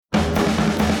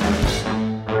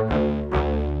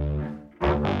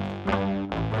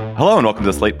Hello and welcome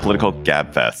to the Slate Political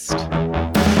Gabfest.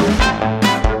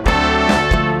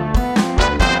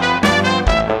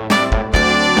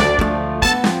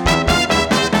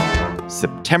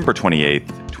 September 28th,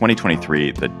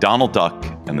 2023, the Donald Duck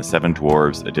and the Seven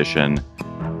Dwarves edition.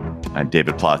 I'm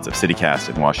David Plotz of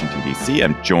CityCast in Washington, D.C.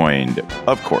 I'm joined,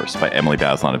 of course, by Emily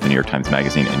Bazelon of the New York Times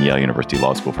Magazine and Yale University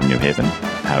Law School from New Haven.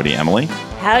 Howdy, Emily.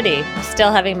 Howdy.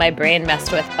 Still having my brain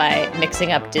messed with by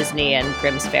mixing up Disney and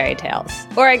Grimm's fairy tales.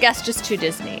 Or I guess just two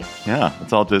Disney. Yeah,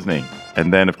 it's all Disney.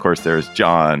 And then, of course, there's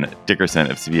John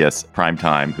Dickerson of CBS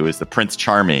Primetime, who is the Prince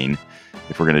Charming,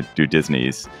 if we're going to do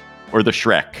Disney's, or the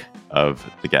Shrek of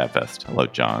the Gabfest. Hello,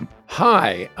 John.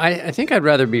 Hi. I think I'd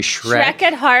rather be Shrek. Shrek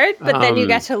at heart, but then you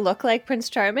get to look like Prince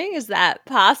Charming? Is that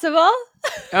possible?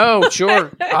 Oh,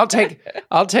 sure. I'll take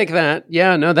that.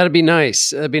 Yeah, no, that'd be nice.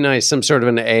 That'd be nice. Some sort of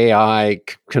an AI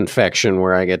confection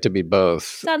where I get to be both.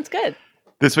 Sounds good.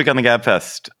 This week on the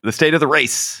Gabfest, the state of the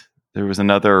race. There was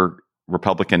another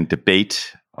Republican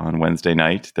debate on Wednesday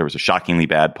night. There was a shockingly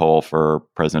bad poll for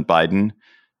President Biden.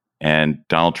 And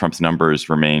Donald Trump's numbers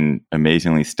remain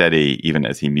amazingly steady, even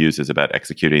as he muses about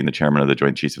executing the chairman of the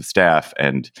Joint Chiefs of Staff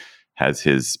and has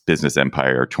his business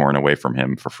empire torn away from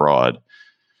him for fraud.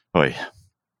 Oy.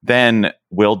 Then,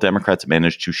 will Democrats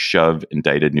manage to shove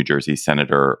indicted New Jersey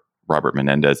Senator Robert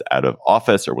Menendez out of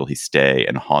office, or will he stay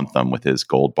and haunt them with his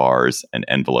gold bars and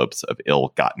envelopes of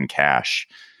ill-gotten cash?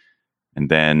 And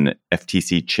then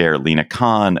FTC Chair Lina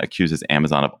Khan accuses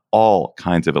Amazon of all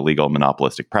kinds of illegal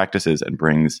monopolistic practices and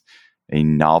brings a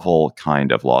novel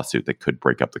kind of lawsuit that could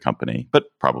break up the company, but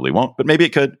probably won't. But maybe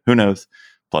it could. Who knows?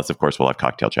 Plus, of course, we'll have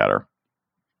cocktail chatter.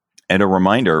 And a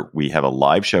reminder, we have a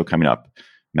live show coming up,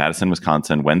 Madison,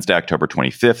 Wisconsin, Wednesday, October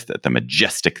 25th at the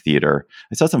Majestic Theater.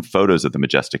 I saw some photos of the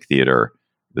Majestic Theater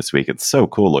this week. It's so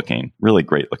cool looking. Really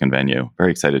great looking venue.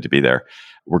 Very excited to be there.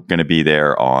 We're going to be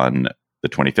there on the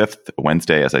 25th,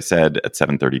 Wednesday, as I said, at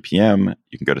 7:30 p.m.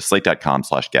 You can go to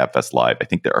slate.com/GabFestLive. I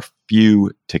think there are few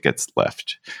tickets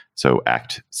left, so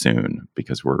act soon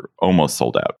because we're almost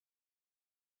sold out.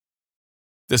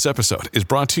 This episode is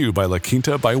brought to you by La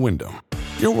Quinta by Wyndham.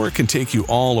 Your work can take you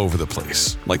all over the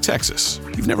place, like Texas.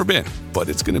 You've never been, but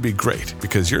it's going to be great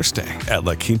because you're staying at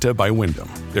La Quinta by Wyndham.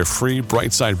 Their free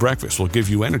Bright Side breakfast will give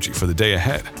you energy for the day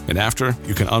ahead. And after,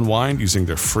 you can unwind using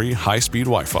their free high-speed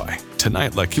Wi-Fi.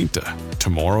 Tonight, La Quinta.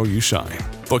 Tomorrow, you shine.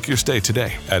 Book your stay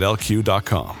today at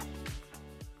lq.com.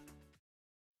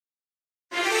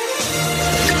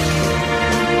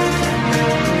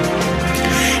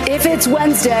 If it's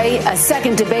Wednesday, a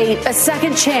second debate, a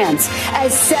second chance,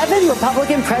 as 7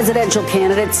 Republican presidential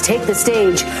candidates take the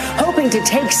stage, hoping to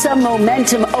take some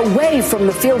momentum away from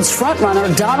the field's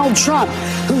frontrunner, Donald Trump,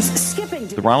 who's skipping.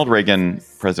 The Ronald Reagan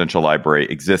Presidential Library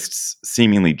exists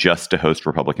seemingly just to host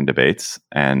Republican debates,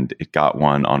 and it got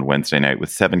one on Wednesday night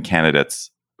with 7 candidates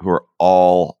who are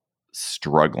all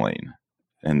struggling,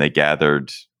 and they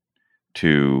gathered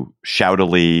to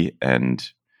shoutily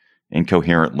and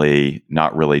incoherently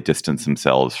not really distance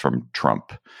themselves from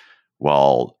Trump,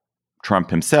 while Trump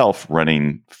himself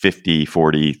running 50,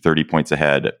 40, 30 points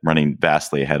ahead, running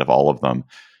vastly ahead of all of them,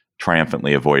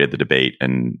 triumphantly avoided the debate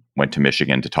and went to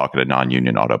Michigan to talk at a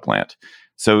non-union auto plant.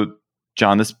 So,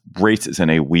 John, this race is in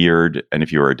a weird, and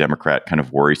if you were a Democrat, kind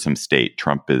of worrisome state.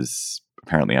 Trump is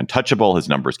apparently untouchable. His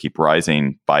numbers keep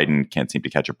rising. Biden can't seem to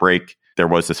catch a break. There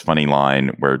was this funny line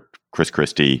where Chris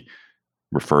Christie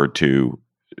referred to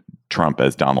Trump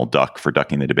as Donald Duck for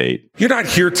ducking the debate. You're not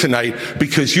here tonight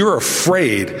because you're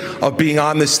afraid of being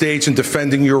on the stage and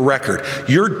defending your record.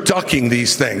 You're ducking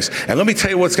these things. And let me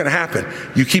tell you what's going to happen.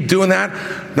 You keep doing that,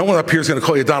 no one up here is going to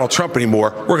call you Donald Trump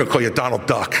anymore. We're going to call you Donald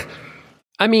Duck.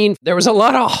 I mean, there was a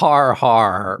lot of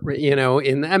har,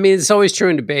 it's always true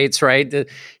in debates, right?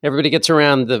 Everybody gets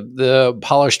around the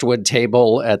polished wood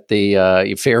table at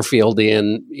the Fairfield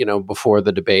Inn, before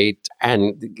the debate,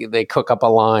 and they cook up a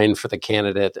line for the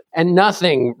candidate. And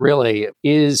nothing really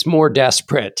is more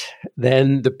desperate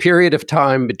than the period of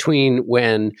time between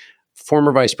when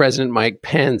former Vice President Mike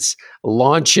Pence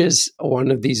launches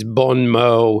one of these bon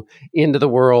mots into the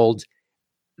world,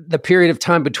 the period of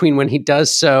time between when he does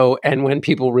so and when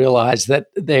people realize that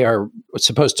they are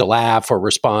supposed to laugh or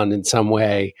respond in some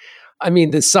way. I mean,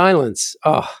 the silence.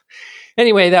 Oh,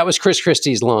 anyway, that was Chris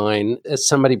Christie's line. As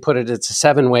somebody put it, it's a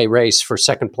 7-way race for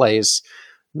second place.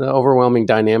 The overwhelming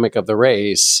dynamic of the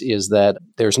race is that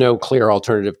there's no clear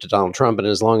alternative to Donald Trump. And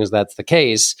as long as that's the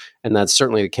case, and that's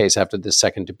certainly the case after this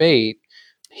second debate,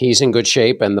 he's in good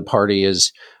shape and the party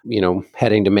is,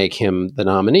 heading to make him the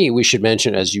nominee. We should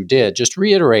mention, as you did, just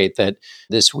reiterate that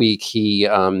this week he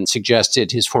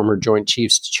suggested his former Joint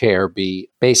Chiefs chair be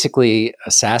basically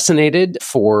assassinated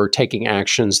for taking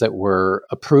actions that were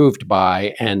approved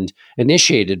by and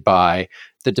initiated by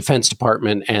the Defense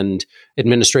Department and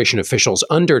administration officials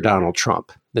under Donald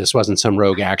Trump. This wasn't some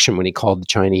rogue action when he called the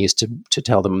Chinese to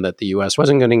tell them that the U.S.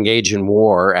 wasn't going to engage in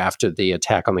war after the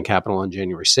attack on the Capitol on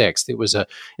January 6th. It was an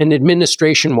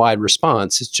administration-wide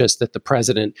response. It's just that the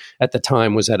president at the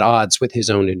time was at odds with his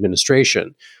own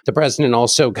administration. The president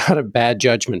also got a bad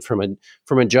judgment from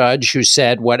a judge who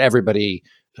said what everybody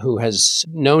who has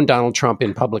known Donald Trump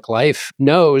in public life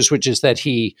knows, which is that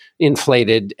he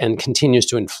inflated and continues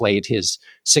to inflate his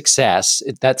success.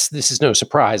 This is no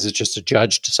surprise. It's just a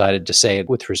judge decided to say it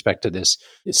with respect to this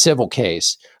civil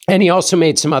case. And he also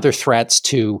made some other threats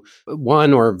to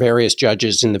one or various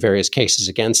judges in the various cases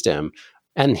against him.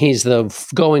 And he's the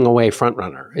going away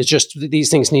frontrunner. It's just these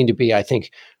things need to be, I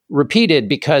think, repeated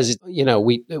because,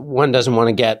 one doesn't want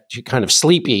to get kind of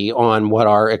sleepy on what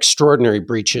are extraordinary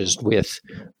breaches with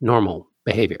normal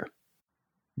behavior.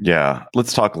 Yeah.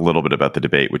 Let's talk a little bit about the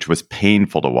debate, which was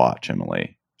painful to watch,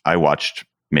 Emily. I watched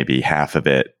maybe half of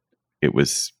it. It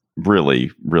was really,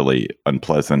 really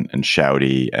unpleasant and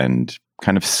shouty and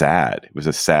kind of sad. It was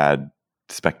a sad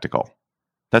spectacle.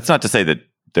 That's not to say that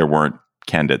there weren't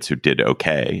candidates who did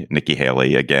okay. Nikki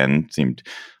Haley, again, seemed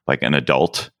like an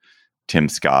adult. Tim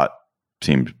Scott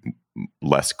seemed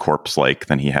less corpse-like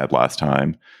than he had last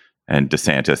time. And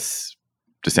DeSantis,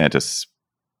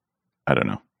 I don't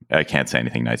know. I can't say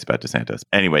anything nice about DeSantis.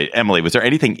 Anyway, Emily, was there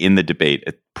anything in the debate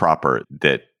proper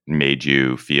that made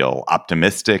you feel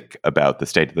optimistic about the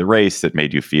state of the race, that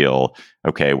made you feel,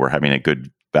 okay, we're having a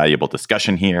good, valuable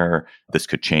discussion here, this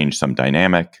could change some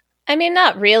dynamic? I mean,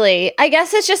 not really. I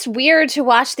guess it's just weird to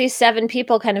watch these 7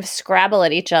 people kind of scrabble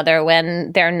at each other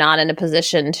when they're not in a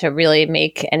position to really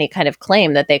make any kind of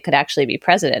claim that they could actually be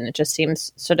president. It just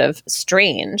seems sort of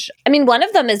strange. I mean, one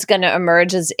of them is going to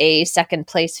emerge as a second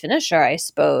place finisher, I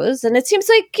suppose. And it seems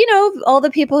like, all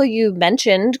the people you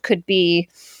mentioned could be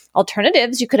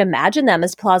alternatives. You could imagine them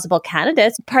as plausible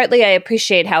candidates. Partly, I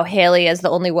appreciate how Haley, as the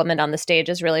only woman on the stage,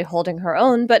 is really holding her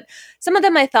own. But some of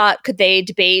them I thought, could they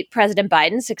debate President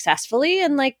Biden successfully?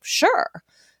 And sure.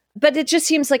 But it just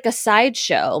seems like a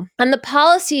sideshow. And the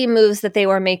policy moves that they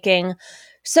were making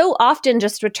so often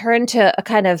just return to a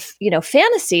kind of,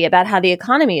 fantasy about how the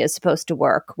economy is supposed to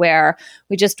work, where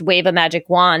we just wave a magic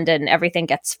wand and everything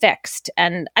gets fixed.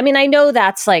 And I mean, I know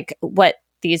that's what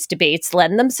these debates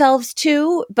lend themselves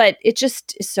to, but it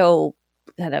just is so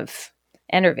kind of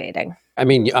enervating. I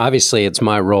mean, obviously, it's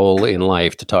my role in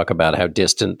life to talk about how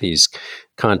distant these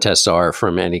contests are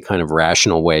from any kind of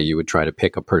rational way you would try to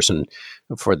pick a person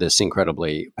for this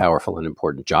incredibly powerful and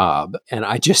important job. And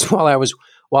I just, while I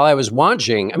was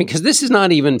watching, I mean, because this is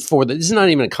not even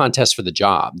a contest for the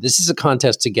job. This is a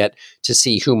contest to get to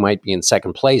see who might be in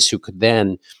second place, who could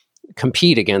then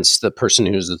compete against the person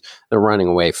who's the running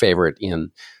away favorite in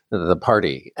the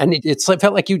party. And it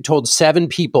felt like you told 7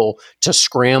 people to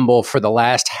scramble for the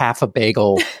last half a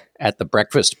bagel at the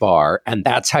breakfast bar. And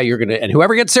that's how you're going to, and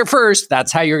whoever gets there first,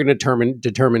 that's how you're going to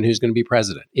determine who's going to be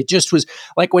president. It just was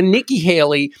like when Nikki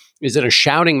Haley is in a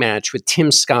shouting match with Tim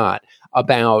Scott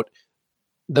about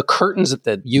the curtains at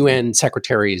the UN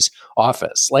secretary's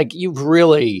office. You've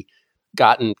really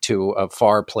gotten to a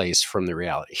far place from the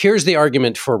reality. Here's the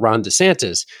argument for Ron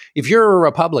DeSantis. If you're a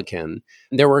Republican,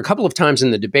 there were a couple of times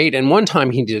in the debate, and one time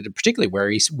he did it particularly where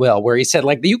he said,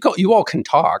 you all can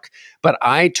talk, but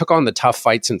I took on the tough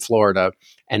fights in Florida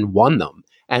and won them.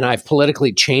 And I've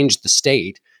politically changed the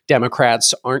state.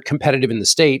 Democrats aren't competitive in the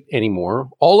state anymore,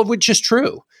 all of which is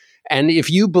true. And if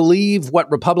you believe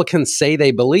what Republicans say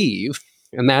they believe,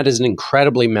 and that is an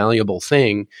incredibly malleable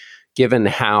thing, given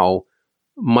how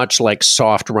much like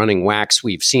soft running wax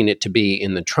we've seen it to be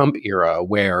in the Trump era,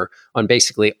 where on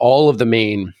basically all of the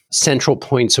main central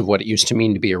points of what it used to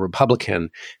mean to be a Republican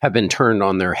have been turned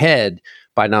on their head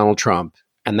by Donald Trump,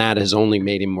 and that has only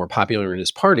made him more popular in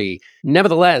his party.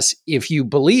 Nevertheless, if you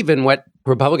believe in what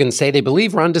Republicans say they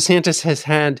believe, Ron DeSantis has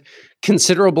had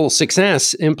considerable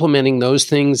success implementing those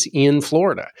things in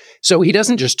Florida. So he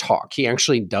doesn't just talk, he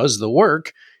actually does the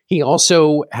work. He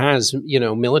also has,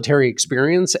 military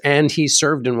experience, and he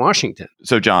served in Washington.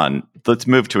 So, John, let's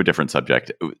move to a different subject.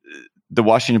 The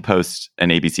Washington Post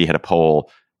and ABC had a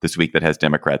poll this week that has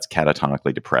Democrats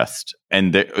catatonically depressed.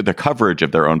 And the coverage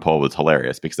of their own poll was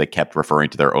hilarious because they kept referring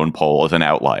to their own poll as an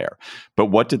outlier. But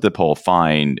what did the poll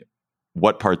find?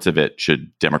 What parts of it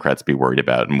should Democrats be worried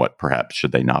about, and what perhaps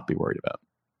should they not be worried about?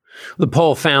 The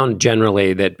poll found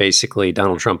generally that basically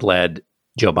Donald Trump led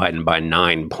Joe Biden by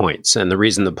 9 points. And the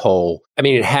reason the poll,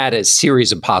 it had a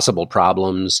series of possible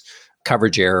problems: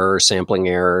 coverage error, sampling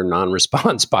error,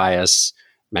 non-response bias,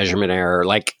 measurement error,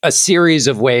 like a series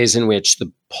of ways in which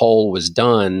the poll was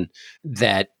done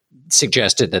that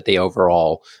suggested that the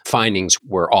overall findings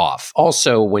were off.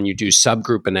 Also, when you do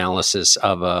subgroup analysis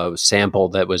of a sample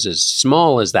that was as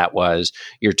small as that was,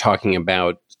 you're talking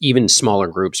about even smaller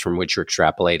groups from which you're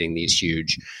extrapolating these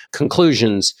huge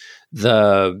conclusions.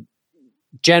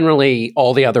 Generally,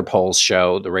 all the other polls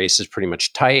show the race is pretty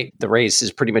much tight. The race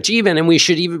is pretty much even. And we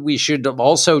should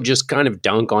also just kind of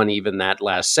dunk on even that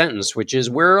last sentence, which is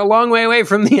we're a long way away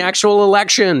from the actual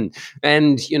election.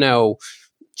 And,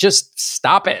 just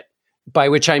stop it. By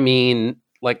which I mean,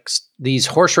 like, these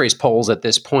horse race polls at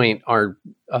this point are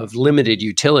of limited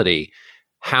utility.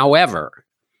 However,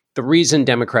 the reason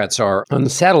Democrats are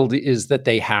unsettled is that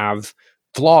they have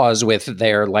flaws with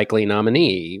their likely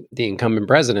nominee, the incumbent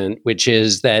president, which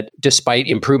is that despite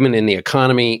improvement in the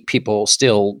economy, people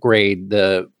still grade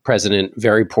the president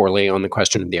very poorly on the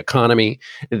question of the economy.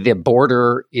 The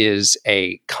border is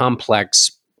a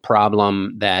complex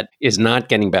problem that is not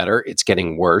getting better. It's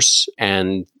getting worse.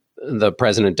 And the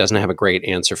president doesn't have a great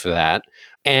answer for that.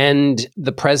 And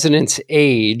the president's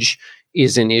age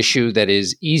is an issue that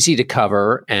is easy to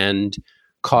cover and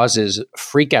causes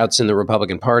freakouts in the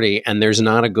Republican Party. And there's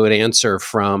not a good answer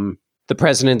from the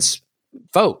president's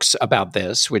folks about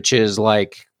this, which is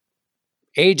like,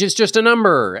 age is just a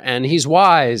number and he's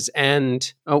wise.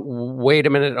 And wait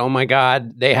a minute, oh my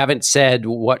God, they haven't said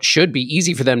what should be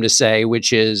easy for them to say,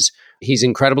 which is he's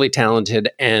incredibly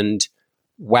talented and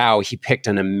wow, he picked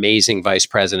an amazing vice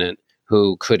president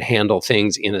who could handle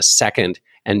things in a second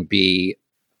and be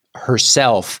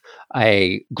herself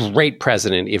a great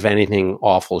president if anything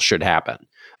awful should happen.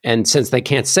 And since they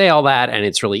can't say all that, and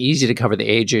it's really easy to cover the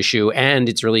age issue, and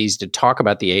it's really easy to talk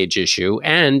about the age issue,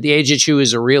 and the age issue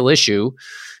is a real issue,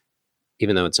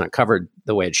 even though it's not covered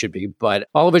the way it should be, but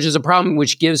all of which is a problem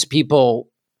which gives people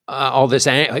all this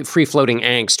free-floating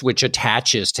angst, which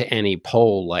attaches to any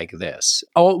poll like this.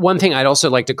 Oh, one thing I'd also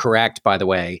like to correct, by the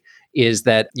way, is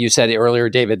that you said earlier,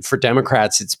 David, for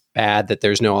Democrats, it's bad that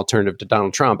there's no alternative to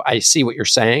Donald Trump. I see what you're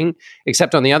saying,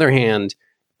 except on the other hand,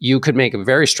 you could make a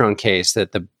very strong case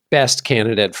that the best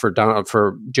candidate for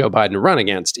Joe Biden to run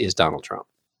against is Donald Trump.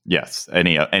 Yes,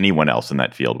 anyone else in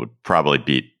that field would probably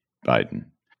beat Biden.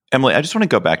 Emily, I just want to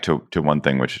go back to one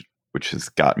thing which has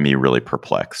got me really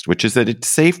perplexed, which is that it's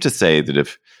safe to say that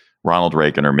if Ronald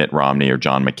Reagan or Mitt Romney or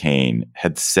John McCain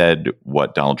had said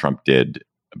what Donald Trump did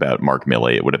about Mark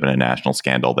Milley, it would have been a national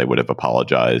scandal. They would have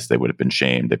apologized. They would have been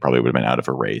shamed. They probably would have been out of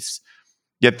a race.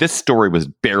 Yet this story was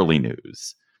barely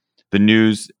news. The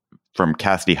news from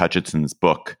Cassidy Hutchinson's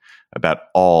book about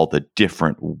all the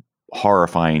different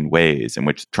horrifying ways in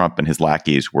which Trump and his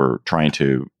lackeys were trying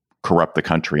to corrupt the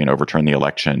country and overturn the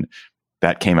election,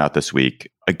 that came out this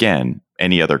week. Again,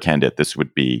 any other candidate, this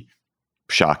would be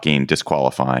shocking,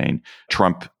 disqualifying.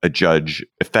 Trump, a judge,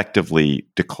 effectively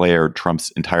declared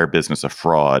Trump's entire business a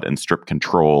fraud and stripped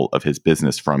control of his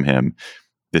business from him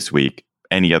this week.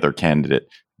 Any other candidate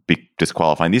be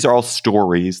disqualifying. These are all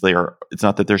stories. It's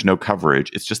not that there's no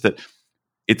coverage. It's just that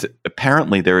it's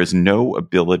apparently there is no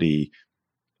ability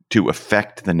to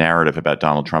affect the narrative about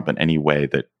Donald Trump in any way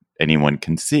that anyone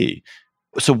can see.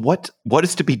 So what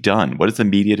is to be done? What is the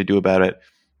media to do about it?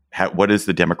 What is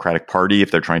the Democratic Party,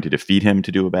 if they're trying to defeat him,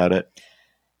 to do about it?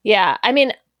 Yeah, I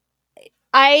mean,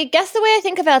 I guess the way I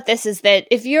think about this is that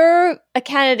if you're a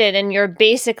candidate and you're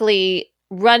basically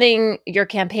running your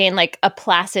campaign like a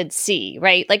placid sea,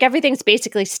 right? Like everything's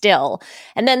basically still.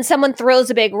 And then someone throws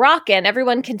a big rock in,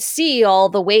 everyone can see all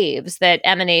the waves that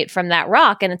emanate from that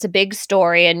rock. And it's a big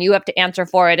story and you have to answer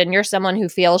for it. And you're someone who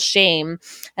feels shame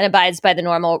and abides by the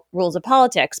normal rules of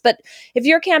politics. But if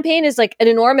your campaign is like an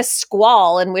enormous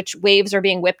squall in which waves are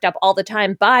being whipped up all the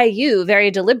time by you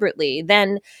very deliberately,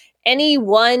 then any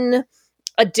one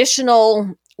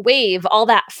additional wave, all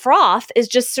that froth is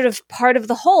just sort of part of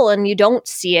the whole and you don't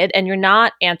see it and you're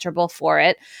not answerable for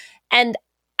it. And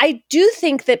I do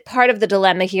think that part of the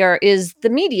dilemma here is the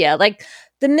media, like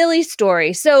the Milley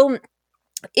story. So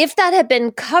if that had been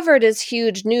covered as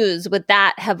huge news, would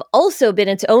that have also been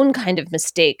its own kind of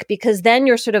mistake? Because then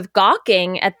you're sort of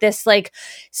gawking at this like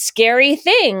scary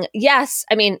thing. Yes,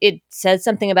 I mean, it says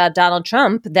something about Donald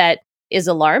Trump that is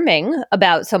alarming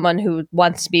about someone who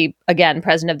wants to be, again,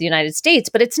 president of the United States.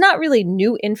 But it's not really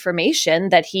new information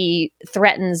that he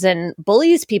threatens and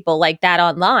bullies people like that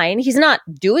online. He's not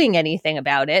doing anything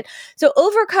about it. So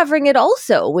overcovering it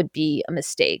also would be a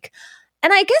mistake.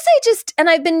 And I guess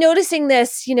I've been noticing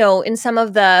this, in some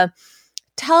of the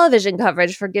television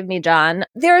coverage, forgive me, John,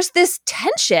 there's this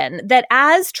tension that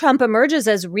as Trump emerges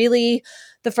as really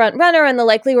the front runner and the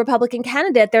likely Republican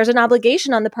candidate, there's an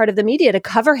obligation on the part of the media to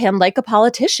cover him like a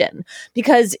politician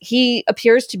because he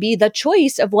appears to be the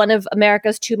choice of one of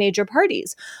America's two major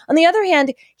parties. On the other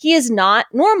hand, he is not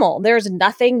normal. There's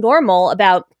nothing normal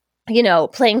about,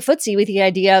 playing footsie with the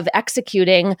idea of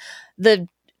executing the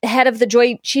head of the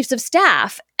Joint Chiefs of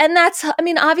Staff. And that's,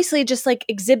 obviously just like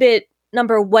exhibit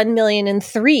number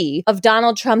 1,000,003 of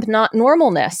Donald Trump not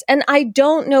normalness. And I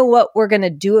don't know what we're going to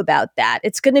do about that.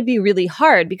 It's going to be really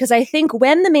hard because I think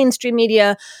when the mainstream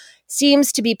media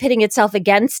seems to be pitting itself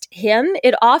against him,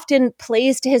 it often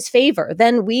plays to his favor.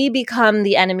 Then we become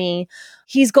the enemy.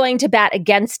 He's going to bat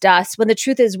against us when the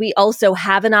truth is we also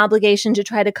have an obligation to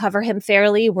try to cover him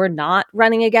fairly. We're not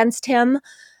running against him.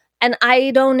 And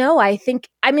I don't know. I think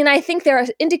there are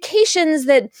indications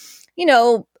that,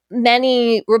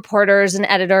 many reporters and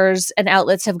editors and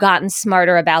outlets have gotten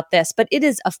smarter about this, but it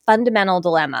is a fundamental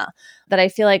dilemma that I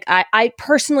feel like I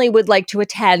personally would like to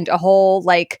attend a whole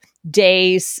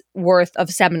day's worth of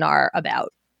seminar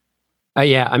about.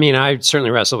 I certainly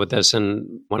wrestle with this.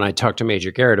 And when I talked to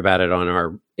Major Garrett about it on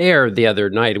our air the other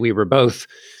night, we were both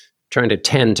trying to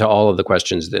tend to all of the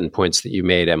questions and points that you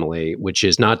made, Emily, which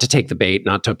is not to take the bait,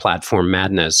 not to platform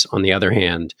madness. On the other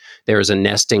hand, there is a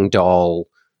nesting doll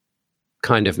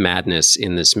kind of madness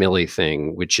in this Milley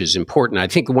thing, which is important. I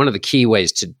think one of the key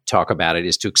ways to talk about it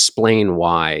is to explain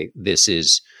why this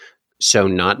is so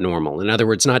not normal. In other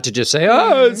words, not to just say,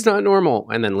 oh, it's not normal,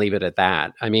 and then leave it at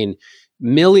that.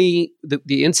 Milley,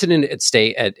 the incident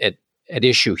at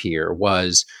issue here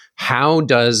was, how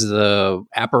does the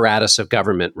apparatus of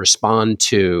government respond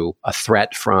to a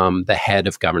threat from the head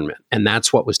of government? And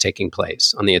that's what was taking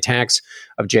place. On the attacks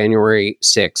of January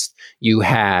 6th, you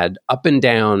had up and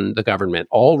down the government,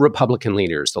 all Republican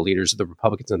leaders, the leaders of the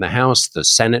Republicans in the House, the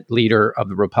Senate leader of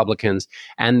the Republicans,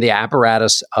 and the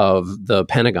apparatus of the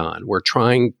Pentagon were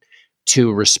trying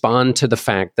to respond to the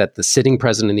fact that the sitting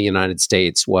president of the United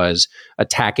States was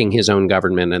attacking his own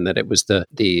government, and that it was the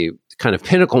kind of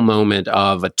pinnacle moment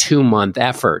of a 2-month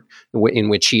effort in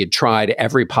which he had tried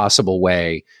every possible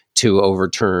way to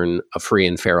overturn a free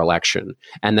and fair election,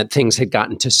 and that things had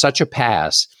gotten to such a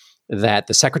pass that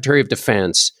the Secretary of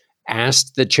Defense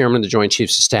asked the chairman of the Joint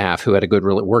Chiefs of Staff, who had a good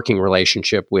working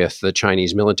relationship with the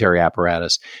Chinese military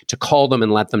apparatus, to call them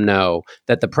and let them know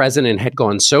that the president had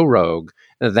gone so rogue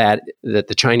that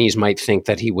the Chinese might think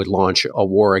that he would launch a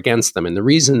war against them. And the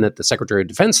reason that the Secretary of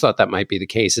Defense thought that might be the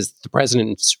case is that the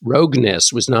president's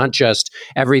rogueness was not just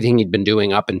everything he'd been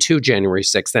doing up until January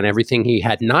 6th and everything he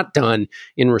had not done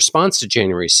in response to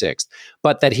January 6th,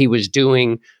 but that he was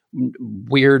doing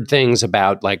weird things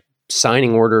about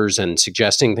signing orders and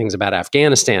suggesting things about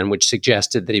Afghanistan, which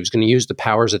suggested that he was going to use the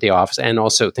powers of the office, and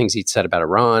also things he'd said about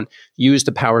Iran, use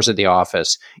the powers of the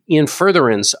office in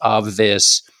furtherance of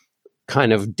this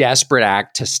kind of desperate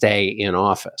act to stay in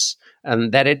office.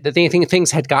 And that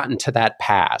things had gotten to that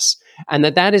pass. And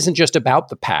that isn't just about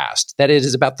the past, that it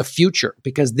is about the future,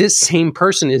 because this same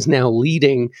person is now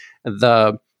leading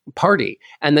the party.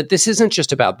 And that this isn't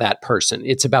just about that person.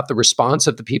 It's about the response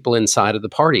of the people inside of the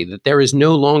party, that there is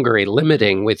no longer a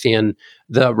limiting within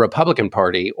the Republican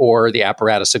Party or the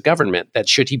apparatus of government, that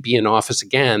should he be in office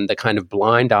again, the kind of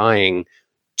blind eyeing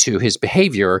to his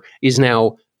behavior is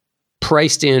now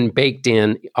priced in, baked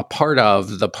in, a part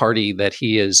of the party that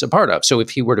he is a part of. So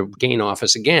if he were to gain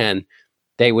office again,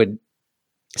 they would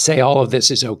say all of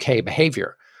this is okay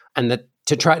behavior. And that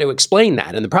to try to explain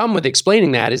that. And the problem with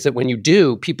explaining that is that when you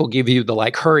do, people give you the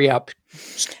hurry up,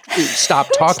 stop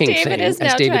talking thing, as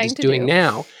David is doing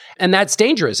now. And that's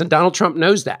dangerous. And Donald Trump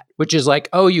knows that, which is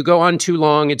oh, you go on too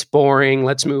long, it's boring,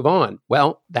 let's move on.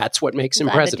 Well, that's what makes him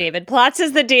president. David plots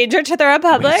is the danger to the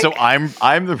Republic. Wait, so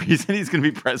I'm the reason he's going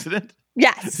to be president?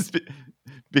 Yes.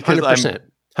 Because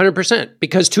 100%.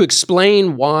 Because to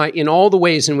explain why, in all the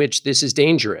ways in which this is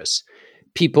dangerous,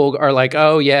 people are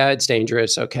oh, yeah, it's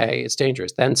dangerous. Okay, it's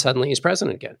dangerous. Then suddenly he's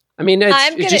president again.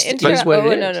 It is what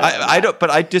it is. I don't, but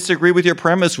I disagree with your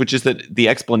premise, which is that the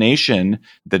explanation,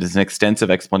 that is an extensive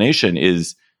explanation,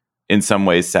 is in some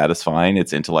ways satisfying.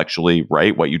 It's intellectually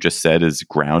right. What you just said is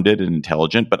grounded and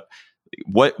intelligent. But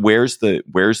where's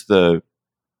the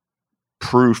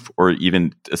proof, or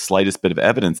even the slightest bit of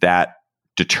evidence that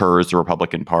deters the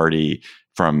Republican Party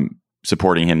from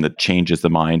supporting him, that changes the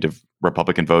mind of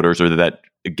Republican voters, or that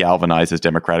galvanizes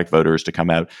Democratic voters to come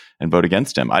out and vote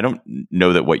against him? I don't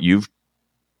know that what you've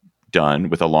done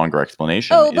with a longer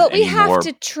explanation. Oh, but we have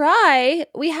to try.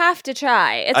 We have to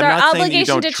try. It's our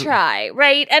obligation to try,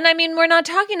 right? And I mean, we're not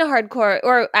talking to hardcore,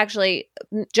 or actually,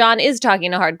 John is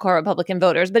talking to hardcore Republican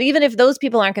voters. But even if those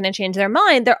people aren't going to change their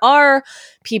mind, there are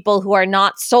people who are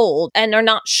not sold and are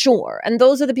not sure. And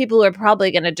those are the people who are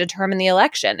probably going to determine the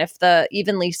election if the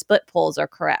evenly split polls are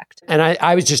correct. And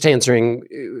I was just answering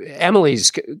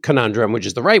Emily's conundrum, which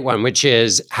is the right one, which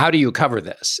is, how do you cover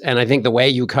this? And I think the way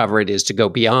you cover it is to go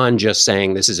beyond just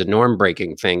saying this is a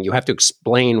norm-breaking thing. You have to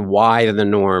explain why the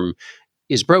norm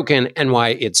is broken and why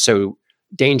it's so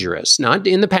dangerous, not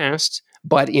in the past,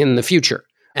 but in the future.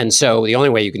 And so the only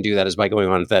way you can do that is by going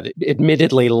on with that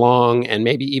admittedly long and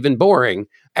maybe even boring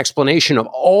explanation of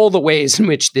all the ways in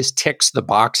which this ticks the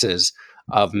boxes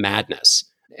of madness.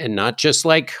 And not just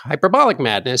like hyperbolic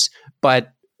madness,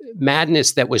 but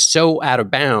madness that was so out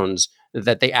of bounds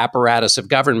that the apparatus of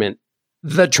government,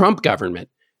 the Trump government,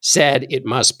 said it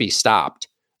must be stopped.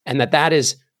 And that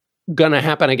is going to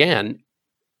happen again.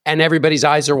 And everybody's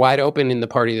eyes are wide open in the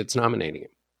party that's nominating him.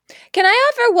 Can I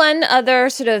offer one other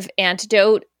sort of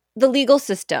antidote? The legal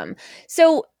system.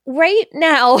 So right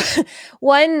now,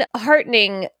 one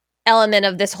heartening element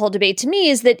of this whole debate to me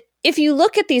is that if you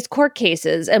look at these court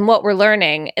cases and what we're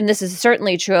learning, and this is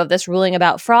certainly true of this ruling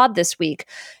about fraud this week,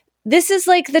 this is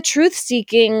like the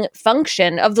truth-seeking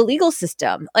function of the legal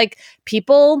system. Like,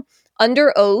 people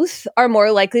under oath are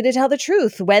more likely to tell the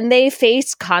truth when they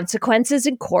face consequences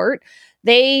in court.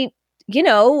 They,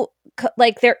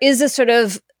 like, there is a sort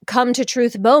of come to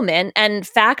truth moment, and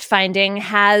fact finding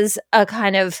has a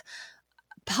kind of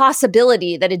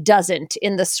possibility that it doesn't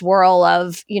in the swirl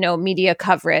of, media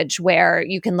coverage where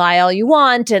you can lie all you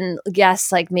want and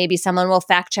guess, like, maybe someone will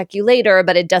fact check you later,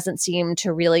 but it doesn't seem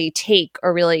to really take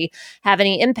or really have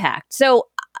any impact. So,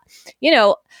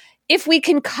 if we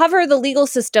can cover the legal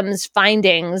system's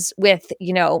findings with,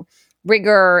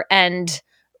 rigor and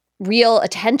real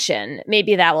attention,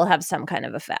 maybe that will have some kind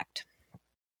of effect.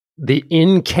 The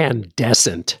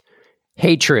incandescent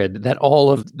hatred that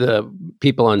all of the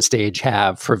people on stage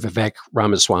have for Vivek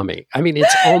Ramaswamy. I mean,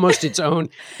 it's almost its own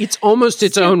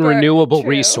own renewable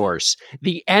resource.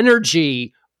 The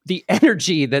energy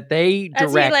that they direct.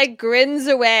 As he like grins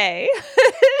away.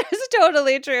 It's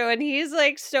totally true. And he's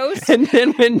like so And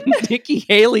then when Nikki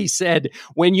Haley said,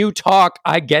 "When you talk,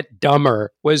 I get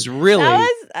dumber," was really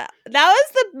that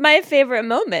was my favorite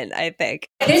moment, I think.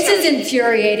 This is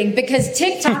infuriating because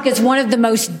TikTok is one of the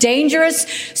most dangerous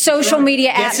social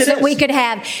media apps that we could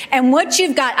have. And what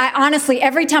you've got, I honestly,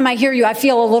 every time I hear you, I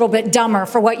feel a little bit dumber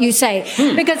for what you say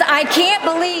because I can't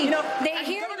believe they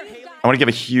hear. I want to give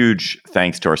a huge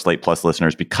thanks to our Slate Plus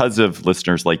listeners. Because of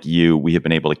listeners like you, we have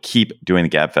been able to keep doing the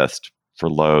GabFest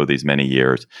for these many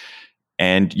years.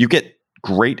 And you get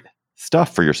great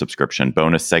stuff for your subscription,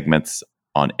 bonus segments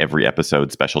on every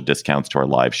episode, special discounts to our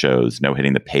live shows, no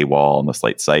hitting the paywall on the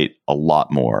Slate site, a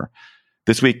lot more.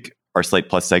 This week, our Slate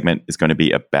Plus segment is going to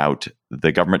be about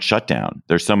the government shutdown.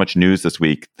 There's so much news this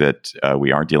week that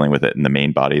we aren't dealing with it in the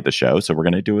main body of the show, so we're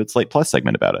going to do a Slate Plus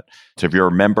segment about it. So if you're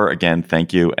a member, again,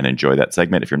 thank you and enjoy that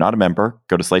segment. If you're not a member,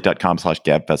 go to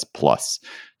slate.com/GabFestPlus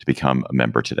to become a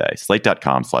member today.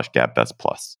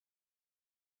 Slate.com/GabFestPlus.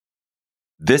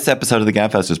 This episode of the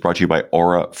GabFest is brought to you by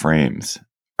Aura Frames.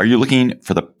 Are you looking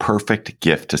for the perfect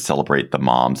gift to celebrate the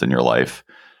moms in your life?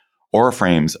 Aura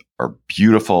frames are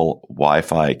beautiful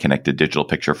Wi-Fi connected digital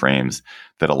picture frames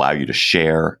that allow you to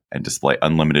share and display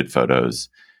unlimited photos.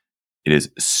 It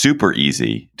is super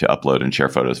easy to upload and share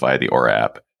photos via the Aura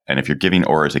app. And if you're giving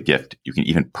Aura as a gift, you can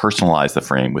even personalize the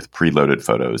frame with preloaded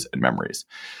photos and memories.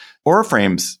 Aura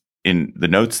frames, in the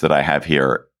notes that I have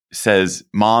here, says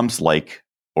moms like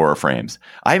Aura frames.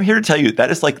 I'm here to tell you that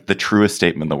is like the truest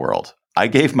statement in the world. I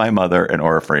gave my mother an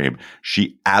Aura frame.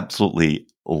 She absolutely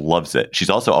loves it. She's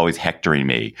also always hectoring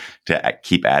me to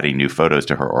keep adding new photos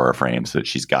to her Aura frame so that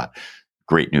she's got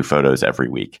great new photos every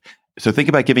week. So think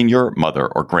about giving your mother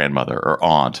or grandmother or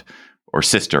aunt or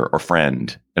sister or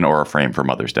friend an Aura frame for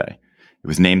Mother's Day. It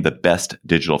was named the best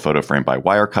digital photo frame by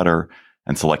Wirecutter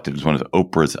and selected as one of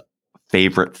Oprah's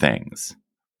favorite things.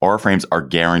 Aura frames are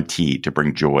guaranteed to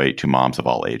bring joy to moms of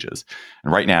all ages.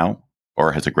 And right now,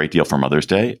 Aura has a great deal for Mother's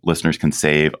Day. Listeners can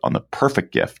save on the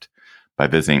perfect gift by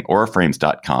visiting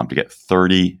auraframes.com to get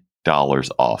 $30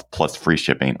 off plus free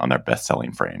shipping on their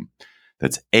best-selling frame.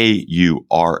 That's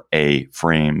AURA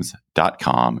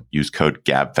frames.com. Use code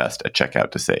GABFEST at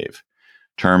checkout to save.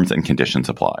 Terms and conditions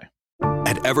apply.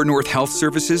 At Evernorth Health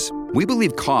Services, we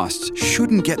believe costs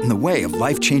shouldn't get in the way of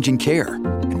life-changing care,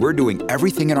 and we're doing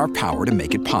everything in our power to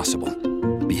make it possible.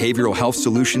 Behavioral health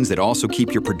solutions that also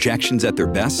keep your projections at their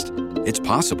best? It's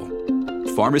possible.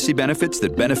 Pharmacy benefits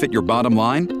that benefit your bottom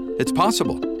line? It's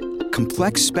possible.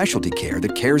 Complex specialty care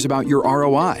that cares about your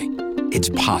ROI. It's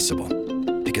possible.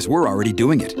 Because we're already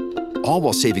doing it. All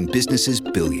while saving businesses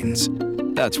billions.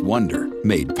 That's Wonder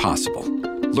made possible.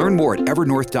 Learn more at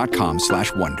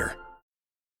evernorth.com/wonder.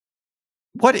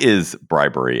 What is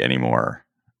bribery anymore?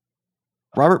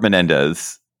 Robert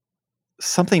Menendez,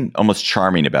 something almost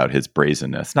charming about his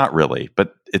brazenness. Not really,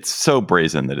 but it's so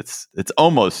brazen that it's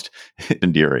almost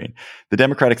endearing. The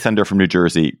Democratic senator from New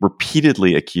Jersey,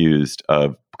 repeatedly accused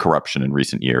of corruption in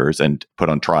recent years and put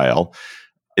on trial,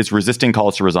 is resisting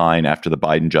calls to resign after the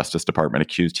Biden Justice Department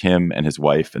accused him and his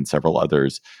wife and several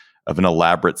others of an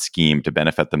elaborate scheme to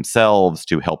benefit themselves,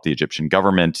 to help the Egyptian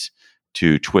government,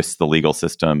 to twist the legal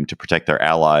system, to protect their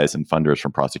allies and funders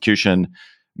from prosecution.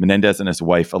 Menendez and his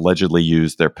wife allegedly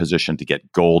used their position to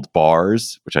get gold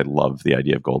bars, which I love the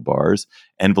idea of gold bars,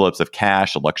 envelopes of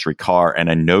cash, a luxury car, and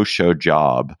a no-show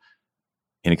job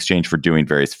in exchange for doing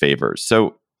various favors.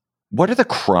 So what are the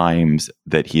crimes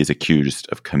that he is accused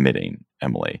of committing,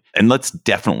 Emily? And let's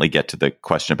definitely get to the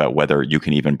question about whether you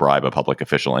can even bribe a public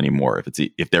official anymore,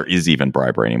 if there is even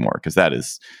bribery anymore, because that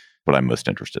is what I'm most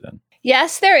interested in.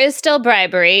 Yes, there is still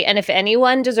bribery. And if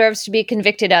anyone deserves to be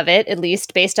convicted of it, at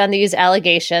least based on these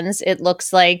allegations, it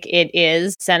looks like it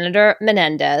is Senator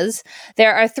Menendez.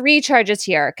 There are 3 charges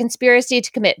here: conspiracy to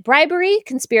commit bribery,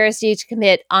 conspiracy to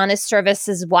commit honest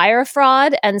services wire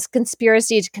fraud, and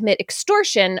conspiracy to commit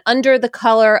extortion under the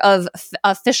color of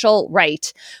official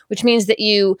right, which means that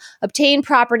you obtain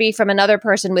property from another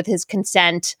person with his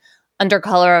consent under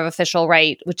color of official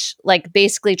right, which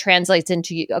basically translates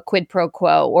into a quid pro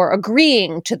quo, or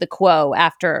agreeing to the quo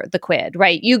after the quid,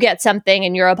 right? You get something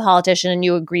and you're a politician and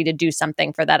you agree to do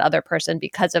something for that other person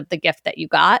because of the gift that you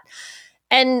got.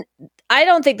 And I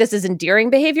don't think this is endearing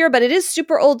behavior, but it is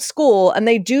super old school. And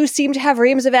they do seem to have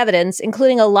reams of evidence,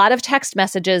 including a lot of text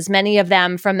messages, many of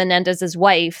them from Menendez's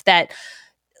wife, that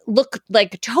look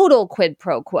like total quid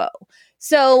pro quo.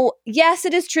 So, yes,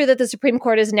 it is true that the Supreme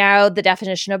Court has narrowed the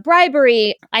definition of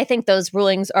bribery. I think those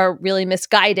rulings are really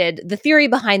misguided. The theory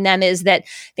behind them is that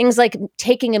things like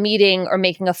taking a meeting or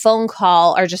making a phone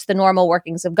call are just the normal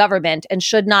workings of government and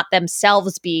should not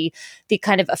themselves be the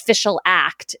kind of official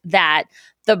act that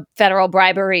the federal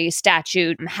bribery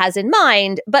statute has in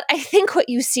mind. But I think what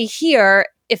you see here,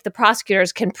 if the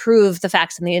prosecutors can prove the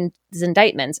facts in these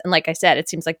indictments, and like I said, it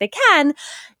seems like they can,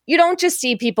 you don't just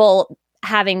see people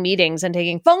having meetings and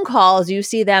taking phone calls. You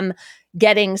see them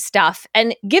getting stuff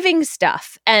and giving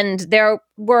stuff. And there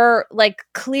were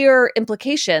clear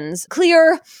implications,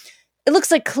 it looks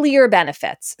like clear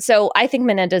benefits. So I think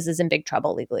Menendez is in big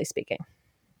trouble, legally speaking.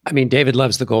 I mean, David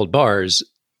loves the gold bars.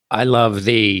 I love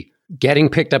the getting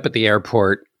picked up at the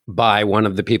airport by one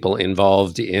of the people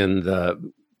involved in the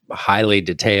highly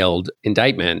detailed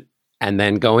indictment and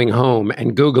then going home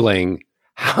and Googling,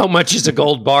 how much is a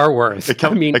gold bar worth? A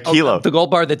kilo. The gold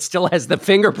bar that still has the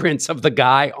fingerprints of the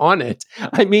guy on it.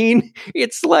 I mean,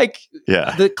 it's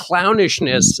the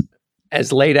clownishness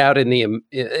as laid out in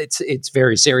it's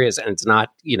very serious, and it's not,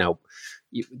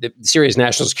 the serious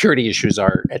national security issues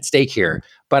are at stake here.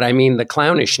 But I mean, the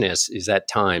clownishness is at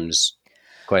times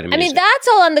quite amusing. I mean, that's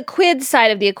all on the quid side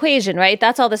of the equation, right?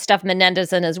 That's all the stuff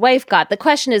Menendez and his wife got. The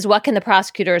question is, what can the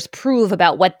prosecutors prove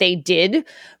about what they did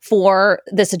for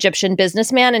this Egyptian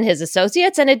businessman and his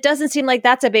associates? And it doesn't seem like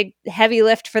that's a big heavy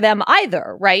lift for them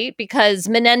either, right? Because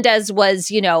Menendez was,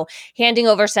 handing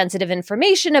over sensitive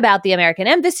information about the American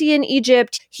embassy in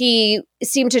Egypt. He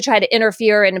seemed to try to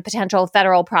interfere in a potential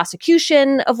federal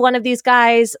prosecution of one of these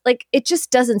guys. It just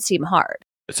doesn't seem hard.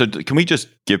 So can we just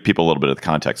give people a little bit of the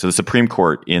context? So the Supreme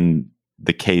Court, in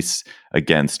the case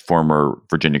against former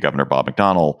Virginia Governor Bob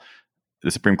McDonnell,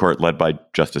 the Supreme Court, led by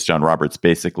Justice John Roberts,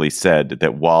 basically said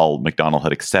that while McDonnell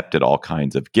had accepted all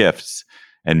kinds of gifts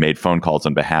and made phone calls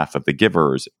on behalf of the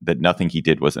givers, that nothing he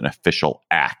did was an official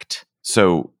act.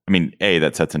 So, I mean,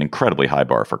 that sets an incredibly high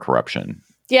bar for corruption.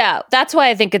 Yeah, that's why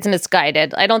I think it's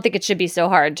misguided. I don't think it should be so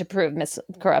hard to prove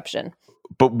corruption.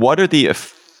 But what are the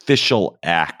official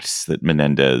acts that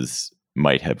Menendez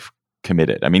might have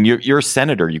committed? I mean, you're a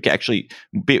senator. You can actually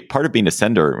part of being a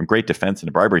senator. In great defense in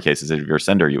a bribery case is that if you're a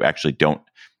senator, you actually don't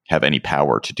have any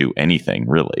power to do anything,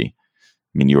 really.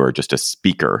 I mean, you are just a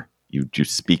speaker. You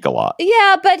speak a lot.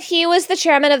 Yeah, but he was the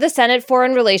chairman of the Senate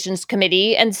Foreign Relations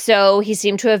Committee, and so he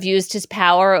seemed to have used his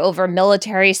power over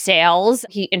military sales.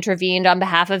 He intervened on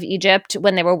behalf of Egypt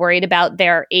when they were worried about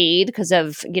their aid because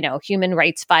of, human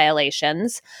rights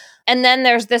violations. And then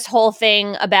there's this whole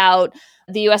thing about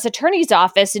the U.S. Attorney's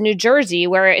Office in New Jersey,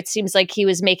 where it seems like he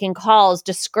was making calls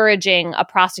discouraging a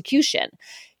prosecution.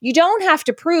 you don't have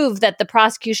to prove that the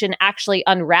prosecution actually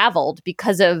unraveled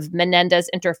because of Menendez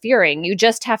interfering. You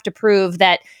just have to prove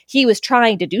that he was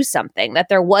trying to do something, that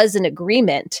there was an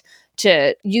agreement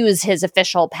to use his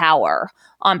official power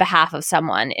on behalf of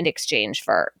someone in exchange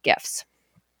for gifts.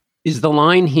 Is the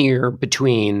line here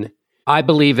between I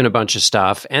believe in a bunch of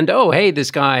stuff and, oh, hey,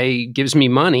 this guy gives me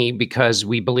money because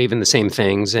we believe in the same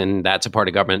things and that's a part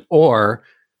of government, or,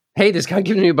 hey, this guy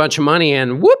gives me a bunch of money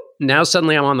and whoop, now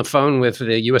suddenly I'm on the phone with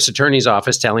the U.S. Attorney's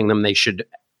Office telling them they should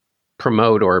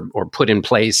promote or put in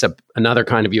place another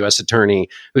kind of U.S. attorney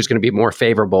who's going to be more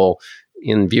favorable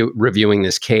in reviewing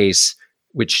this case,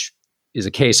 which is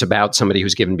a case about somebody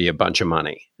who's given me a bunch of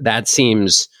money. That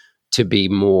seems to be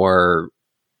more,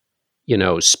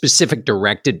 specific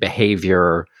directed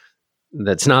behavior.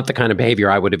 That's not the kind of behavior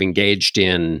I would have engaged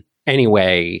in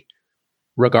anyway,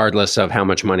 regardless of how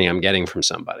much money I'm getting from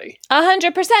somebody.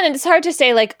 100%. And it's hard to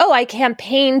say like, oh, I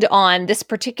campaigned on this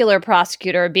particular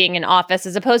prosecutor being in office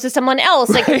as opposed to someone else.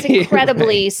 Like it's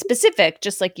incredibly specific,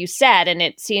 just like you said. And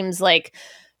it seems like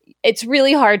it's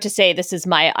really hard to say this is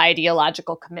my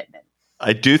ideological commitment.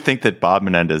 I do think that Bob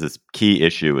Menendez's key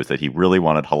issue is that he really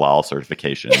wanted halal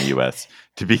certification in the U.S.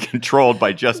 to be controlled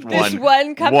by just one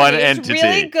company. One entity. It's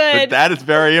really good. But that is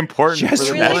very important Just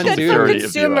for the really national good security for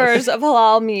of the consumers US. of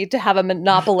halal meat to have a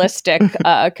monopolistic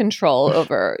control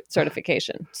over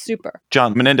certification. Super.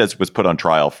 John, Menendez was put on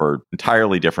trial for an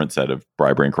entirely different set of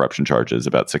bribery and corruption charges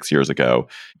about 6 years ago.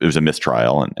 It was a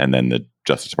mistrial, and then the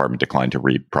Justice Department declined to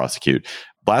re-prosecute.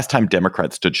 Last time,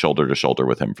 Democrats stood shoulder to shoulder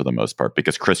with him for the most part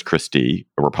because Chris Christie,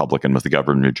 a Republican, was the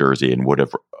governor of New Jersey and would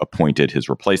have appointed his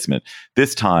replacement.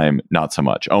 This time, not so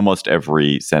much. Almost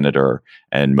every senator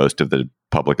and most of the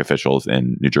public officials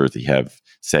in New Jersey have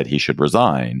said he should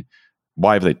resign.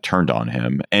 Why have they turned on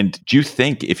him? And do you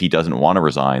think if he doesn't want to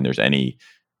resign, there's any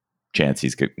chance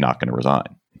he's not going to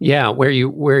resign? Yeah, where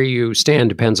you stand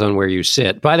depends on where you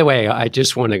sit. By the way, I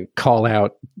just want to call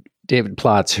out David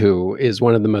Plotz, who is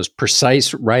one of the most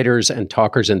precise writers and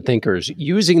talkers and thinkers,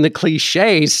 using the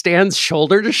cliche stands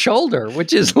shoulder to shoulder,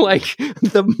 which is like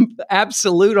the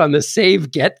absolute on the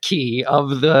save get key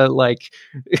of the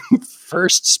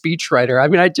first speechwriter. I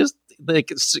mean,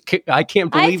 I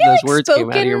can't believe those words came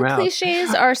out of your mouth.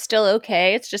 Cliches are still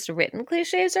okay. It's just written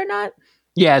cliches are not.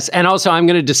 Yes, and also I'm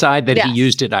going to decide that he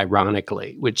used it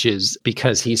ironically, which is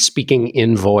because he's speaking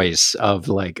in voice of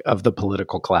the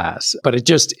political class. But it's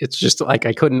just like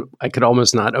I could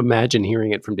almost not imagine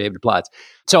hearing it from David Plotz.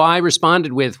 So I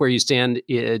responded with "Where you stand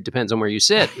it depends on where you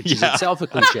sit," which is itself a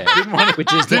cliche. Didn't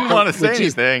want to say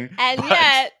anything, and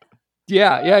yet.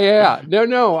 Yeah.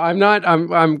 No, I'm not.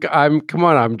 Come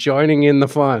on, I'm joining in the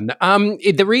fun.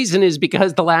 The reason is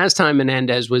because the last time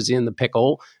Menendez was in the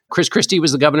pickle, Chris Christie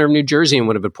was the governor of New Jersey and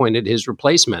would have appointed his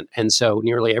replacement. And so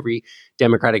nearly every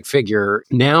Democratic figure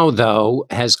now, though,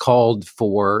 has called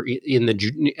for him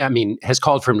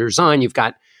to resign. You've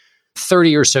got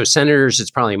 30 or so senators. It's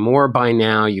probably more by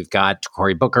now. You've got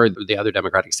Cory Booker, the other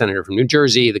Democratic senator from New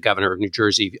Jersey. The governor of New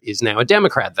Jersey is now a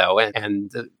Democrat, though.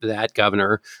 And that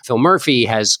governor, Phil Murphy,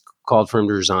 has called for him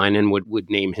to resign and would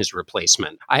name his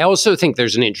replacement. I also think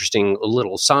there's an interesting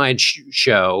little side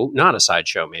show, not a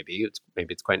sideshow, maybe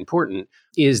it's quite important,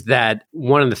 is that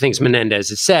one of the things Menendez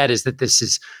has said is that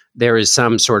there is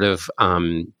some sort of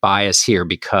bias here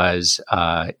because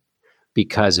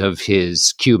of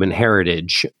his Cuban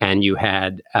heritage, and you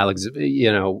had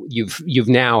you've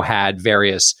now had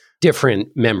various different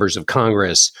members of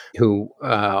Congress who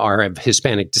are of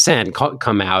Hispanic descent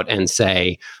come out and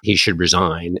say he should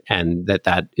resign, and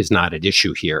that is not at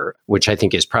issue here, which I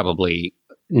think is probably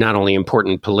not only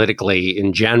important politically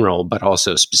in general, but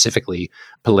also specifically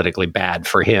politically bad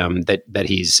for him that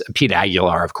he's Pete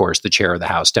Aguilar, of course, the chair of the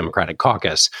House Democratic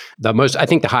Caucus, the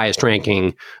highest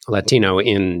ranking Latino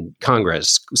in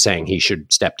Congress, saying he should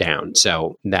step down.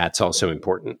 So that's also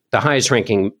important. The highest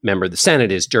ranking member of the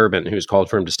Senate is Durbin, who's called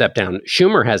for him to step down.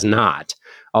 Schumer has not,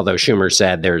 although Schumer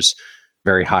said there's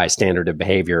very high standard of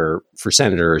behavior for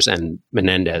senators, and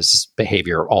Menendez's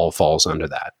behavior all falls under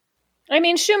that. I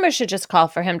mean, Schumer should just call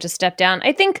for him to step down.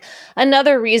 I think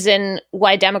another reason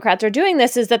why Democrats are doing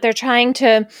this is that they're trying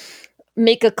to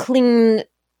make a clean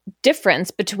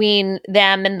difference between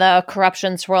them and the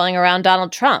corruption swirling around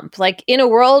Donald Trump. Like in a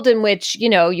world in which,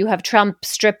 you have Trump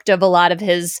stripped of a lot of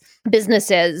his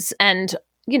businesses and,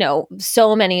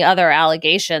 so many other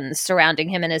allegations surrounding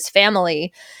him and his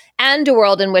family, and a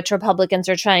world in which Republicans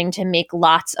are trying to make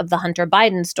lots of the Hunter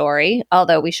Biden story,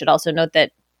 although we should also note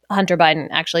that Hunter Biden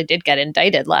actually did get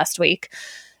indicted last week.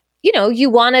 You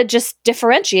want to just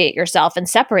differentiate yourself and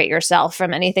separate yourself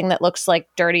from anything that looks like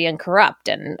dirty and corrupt.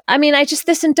 And I mean,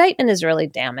 this indictment is really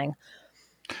damning.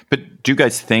 But do you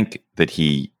guys think that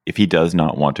if he does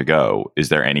not want to go, is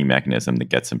there any mechanism that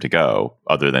gets him to go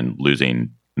other than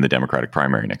losing in the Democratic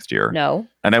primary next year? No.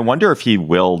 And I wonder if he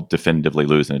will definitively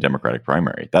lose in a Democratic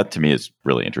primary. That to me is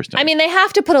really interesting. I mean, they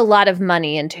have to put a lot of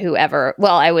money into whoever.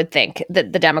 Well, I would think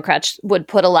that the Democrats would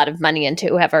put a lot of money into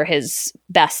whoever his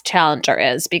best challenger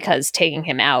is, because taking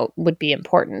him out would be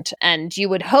important. And you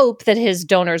would hope that his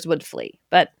donors would flee.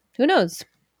 But who knows?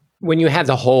 When you have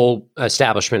the whole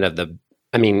establishment of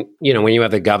when you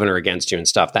have the governor against you and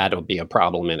stuff, that'll be a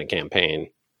problem in a campaign.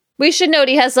 We should note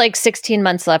he has like 16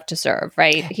 months left to serve,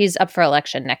 right? He's up for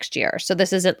election next year. So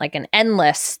this isn't like an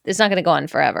endless, it's not going to go on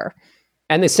forever.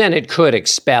 And the Senate could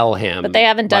expel him. But they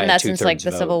haven't done that since like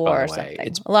the Civil War or something.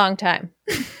 It's a long time.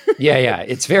 Yeah.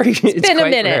 It's very, it's been quite a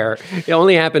minute. rare. It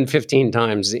only happened 15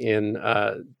 times in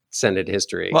Senate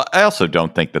history. Well, I also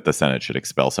don't think that the Senate should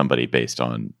expel somebody based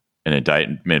on an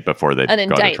indictment before they've gone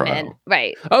to trial.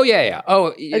 Right. Oh, yeah.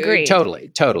 Oh, agreed.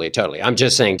 Totally. I'm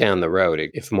just saying down the road,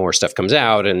 if more stuff comes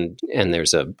out and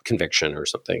there's a conviction or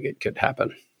something, it could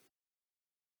happen.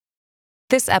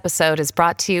 This episode is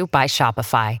brought to you by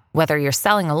Shopify. Whether you're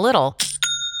selling a little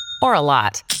or a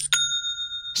lot,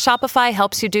 Shopify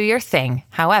helps you do your thing,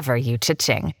 however you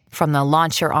cha-ching. From the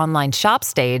launch your online shop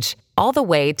stage, all the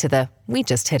way to the we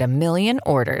just hit 1 million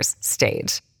orders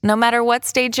stage. No matter what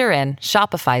stage you're in,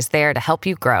 Shopify's there to help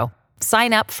you grow.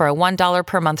 Sign up for a $1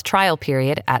 per month trial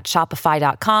period at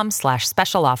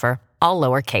shopify.com/special offer, all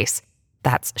lowercase.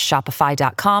 That's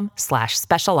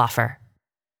shopify.com/special offer.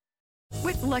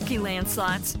 With Lucky Land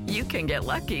Slots, you can get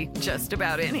lucky just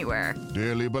about anywhere.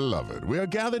 Dearly beloved, we are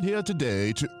gathered here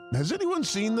today to... Has anyone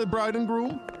seen the bride and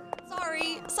groom?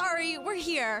 Sorry, we're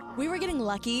here. We were getting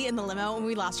lucky in the limo and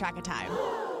we lost track of time.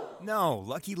 No,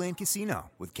 Lucky Land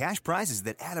Casino, with cash prizes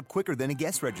that add up quicker than a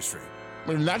guest registry.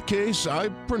 In that case, I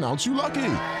pronounce you lucky.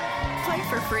 Play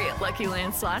for free at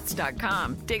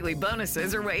LuckyLandSlots.com. Daily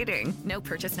bonuses are waiting. No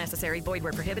purchase necessary. Void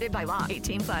where prohibited by law.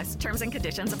 18+. Terms and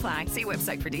conditions apply. See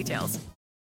website for details.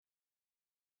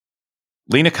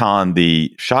 Lina Khan,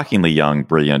 the shockingly young,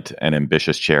 brilliant, and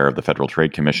ambitious chair of the Federal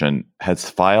Trade Commission, has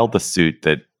filed the suit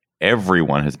that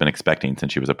everyone has been expecting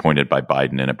since she was appointed by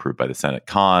Biden and approved by the Senate.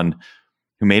 Khan,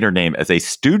 who made her name as a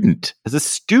student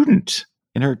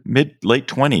in her late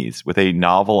 20s with a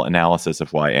novel analysis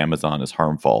of why Amazon is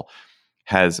harmful,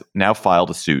 has now filed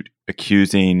a suit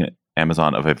accusing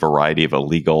Amazon of a variety of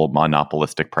illegal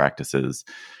monopolistic practices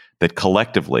that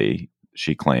collectively,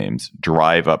 she claims,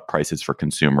 drive up prices for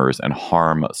consumers and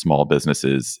harm small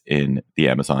businesses in the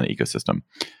Amazon ecosystem.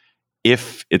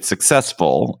 If it's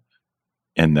successful,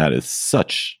 and that is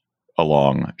such a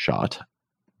long shot,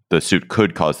 the suit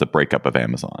could cause the breakup of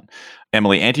Amazon.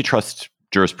 Emily, antitrust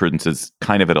jurisprudence is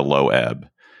kind of at a low ebb.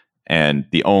 And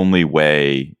the only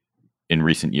way in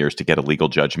recent years to get a legal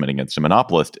judgment against a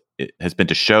monopolist has been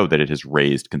to show that it has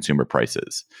raised consumer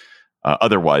prices.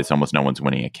 Otherwise, almost no one's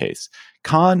winning a case.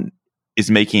 Khan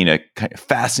is making a kind of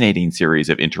fascinating series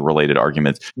of interrelated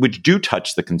arguments, which do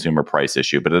touch the consumer price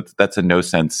issue, but that's in no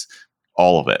sense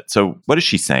all of it. So what is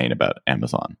she saying about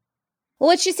Amazon? Well,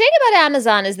 what she's saying about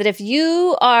Amazon is that if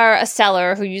you are a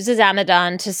seller who uses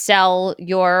Amazon to sell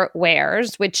your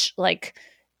wares, which like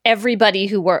everybody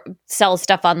who sells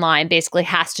stuff online basically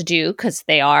has to do because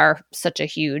they are such a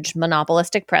huge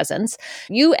monopolistic presence,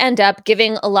 you end up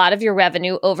giving a lot of your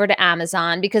revenue over to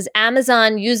Amazon because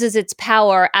Amazon uses its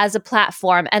power as a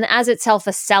platform and as itself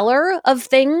a seller of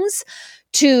things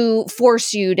to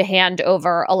force you to hand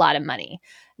over a lot of money.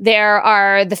 There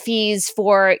are the fees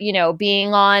for,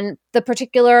 being on the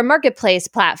particular marketplace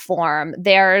platform.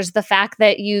 There's the fact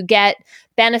that you get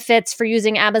benefits for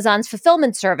using Amazon's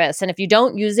fulfillment service. And if you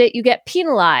don't use it, you get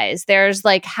penalized. There's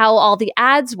like how all the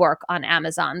ads work on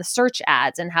Amazon, the search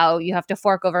ads, and how you have to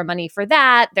fork over money for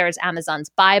that. There's Amazon's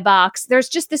buy box. There's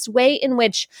just this way in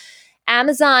which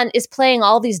Amazon is playing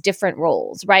all these different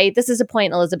roles, right? This is a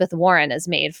point Elizabeth Warren has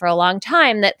made for a long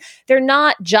time, that they're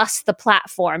not just the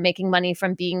platform making money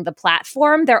from being the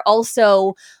platform. They're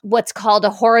also what's called a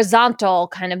horizontal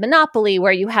kind of monopoly,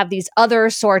 where you have these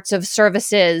other sorts of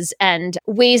services and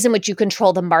ways in which you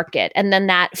control the market. And then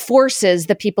that forces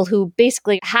the people who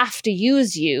basically have to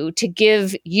use you to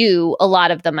give you a lot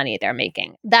of the money they're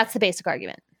making. That's the basic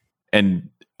argument. And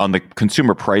on the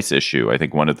consumer price issue, I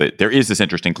think there is this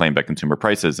interesting claim about consumer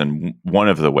prices. And one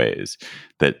of the ways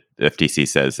that the FTC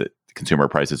says that consumer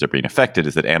prices are being affected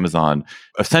is that Amazon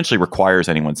essentially requires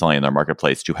anyone selling in their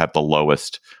marketplace to have the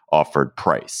lowest offered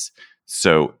price.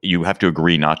 So you have to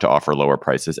agree not to offer lower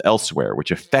prices elsewhere, which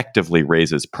effectively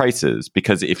raises prices,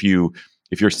 because if you're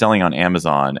selling on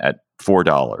Amazon at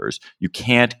 $4, you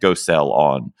can't go sell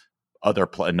on another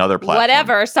platform.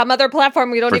 Whatever, some other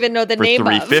platform we don't even know the name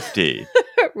of. For $3.50.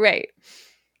 Right.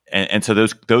 And so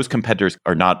those competitors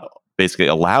are not basically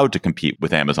allowed to compete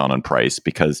with Amazon on price,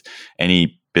 because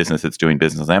any business that's doing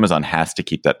business with Amazon has to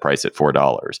keep that price at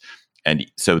 $4. And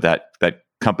so that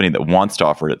company that wants to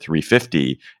offer it at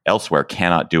 $3.50 elsewhere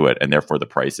cannot do it, and therefore the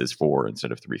price is $4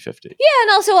 instead of $3.50. Yeah,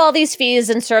 and also all these fees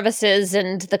and services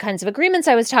and the kinds of agreements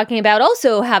I was talking about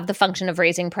also have the function of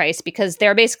raising price, because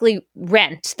they're basically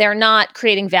rent. They're not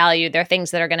creating value. They're things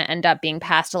that are going to end up being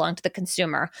passed along to the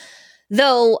consumer.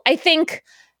 Though I think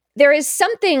there is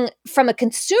something from a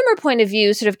consumer point of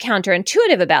view sort of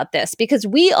counterintuitive about this, because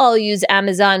we all use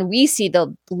Amazon. We see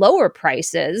the lower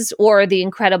prices or the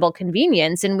incredible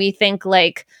convenience, and we think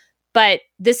like, but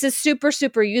this is super,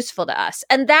 super useful to us.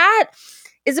 And that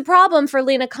is a problem for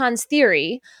Lina Khan's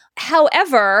theory.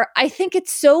 However, I think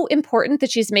it's so important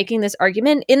that she's making this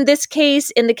argument in this case,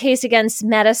 in the case against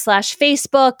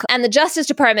Meta/Facebook, and the Justice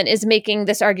Department is making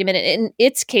this argument in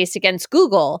its case against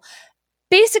Google.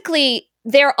 Basically,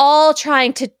 they're all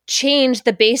trying to change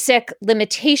the basic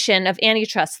limitation of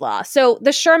antitrust law. So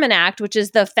the Sherman Act, which is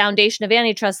the foundation of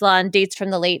antitrust law and dates from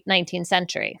the late 19th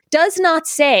century, does not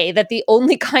say that the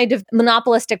only kind of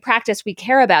monopolistic practice we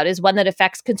care about is one that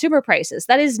affects consumer prices.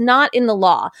 That is not in the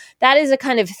law. That is a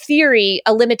kind of theory,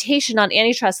 a limitation on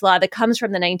antitrust law that comes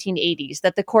from the 1980s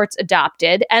that the courts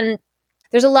adopted. And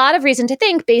there's a lot of reason to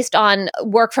think, based on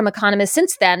work from economists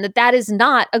since then, that that is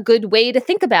not a good way to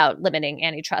think about limiting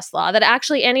antitrust law, that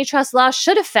actually antitrust law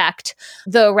should affect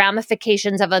the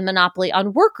ramifications of a monopoly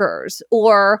on workers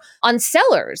or on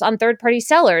sellers, on third-party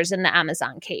sellers in the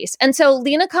Amazon case. And so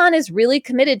Lina Khan is really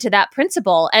committed to that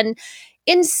principle. And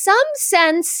in some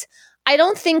sense, I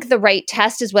don't think the right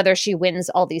test is whether she wins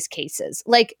all these cases.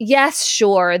 Like, yes,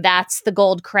 sure, that's the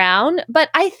gold crown. But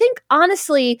I think,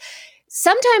 honestly,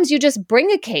 sometimes you just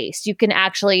bring a case. You can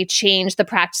actually change the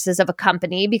practices of a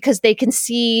company because they can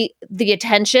see the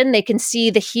attention, they can see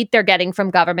the heat they're getting from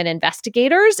government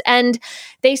investigators, and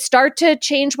they start to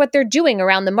change what they're doing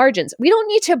around the margins. We don't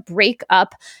need to break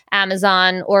up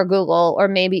Amazon or Google or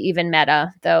maybe even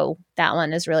Meta, though that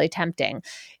one is really tempting,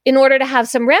 in order to have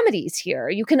some remedies here.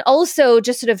 You can also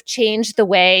just sort of change the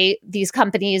way these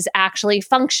companies actually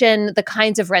function, the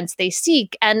kinds of rents they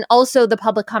seek, and also the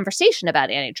public conversation about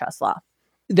antitrust law.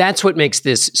 That's what makes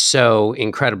this so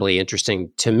incredibly interesting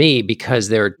to me,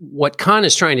 because what Khan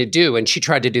is trying to do, and she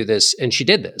tried to do this, and she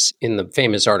did this in the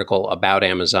famous article about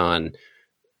Amazon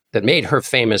that made her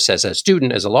famous as a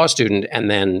student, as a law student, and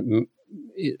then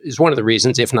is one of the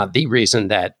reasons, if not the reason,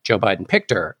 that Joe Biden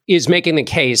picked her, is making the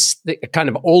case, the kind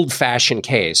of old-fashioned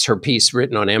case. Her piece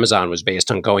written on Amazon was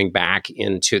based on going back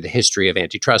into the history of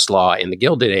antitrust law in the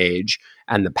Gilded Age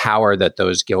and the power that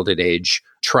those Gilded Age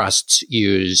trusts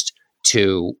used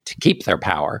to keep their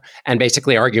power, and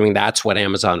basically arguing that's what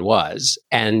Amazon was.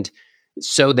 And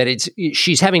so that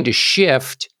she's having to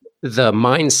shift the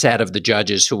mindset of the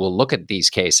judges who will look at these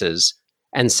cases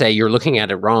and say, you're looking at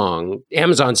it wrong.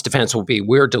 Amazon's defense will be,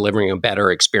 we're delivering a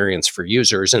better experience for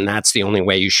users, and that's the only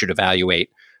way you should evaluate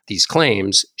these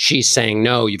claims. She's saying,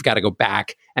 no, you've got to go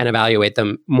back and evaluate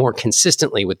them more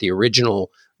consistently with the original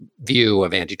view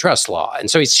of antitrust law. And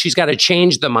so she's got to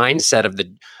change the mindset of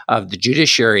the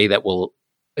judiciary that will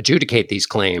adjudicate these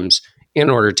claims in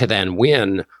order to then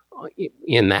win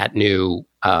in that new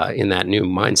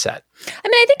mindset. I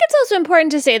mean, I think it's also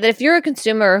important to say that if you're a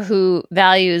consumer who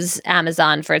values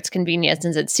Amazon for its convenience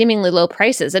and its seemingly low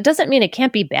prices, it doesn't mean it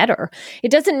can't be better.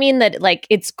 It doesn't mean that, like,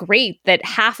 it's great that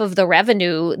half of the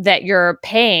revenue that you're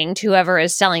paying to whoever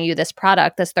is selling you this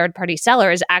product, this third-party seller,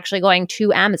 is actually going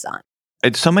to Amazon.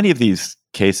 And so many of these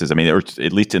cases, I mean, or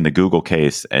at least in the Google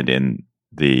case and in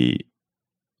the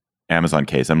Amazon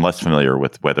case, I'm less familiar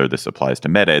with whether this applies to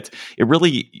Meta. It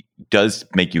really does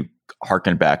make you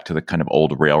harken back to the kind of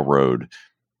old railroad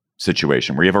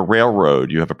situation where you have a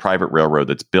railroad, you have a private railroad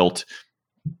that's built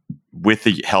with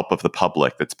the help of the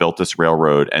public, that's built this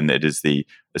railroad, and it is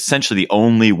essentially the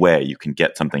only way you can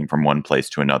get something from one place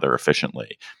to another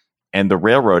efficiently. And the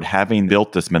railroad, having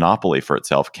built this monopoly for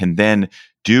itself, can then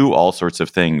do all sorts of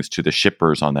things to the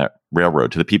shippers on that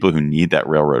railroad, to the people who need that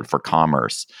railroad for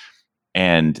commerce.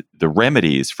 And the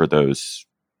remedies for those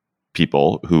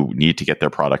people who need to get their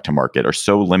product to market are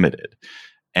so limited.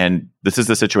 And this is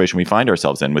the situation we find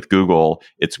ourselves in with Google.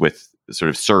 It's with sort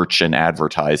of search and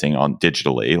advertising on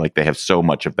digitally. Like, they have so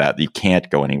much of that you can't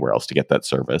go anywhere else to get that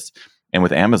service. And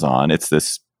with Amazon, it's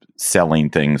this selling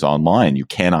things online. You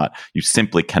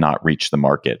simply cannot reach the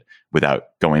market without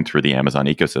going through the Amazon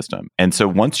ecosystem. And so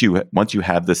once you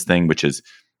have this thing, which is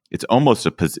it's almost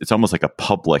like a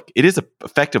public, it is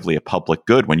effectively a public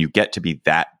good when you get to be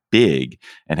that big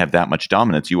and have that much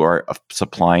dominance, you are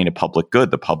supplying a public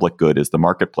good. The public good is the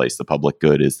marketplace. The public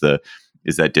good is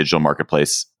that digital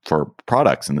marketplace for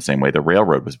products, in the same way the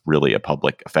railroad was really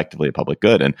effectively a public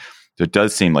good. And so it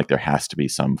does seem like there has to be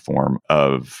some form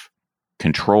of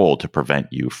control to prevent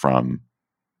you from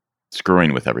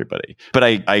screwing with everybody. But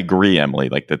I agree, Emily,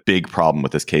 like the big problem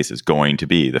with this case is going to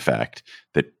be the fact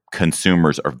that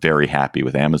consumers are very happy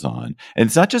with Amazon. And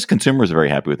it's not just consumers are very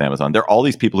happy with Amazon. There are all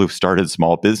these people who've started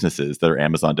small businesses that are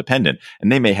Amazon dependent,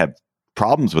 and they may have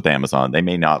problems with Amazon. They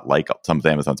may not like some of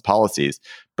Amazon's policies,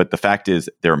 but the fact is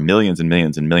there are millions and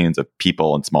millions and millions of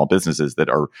people and small businesses that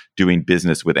are doing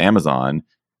business with Amazon.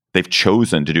 They've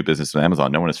chosen to do business with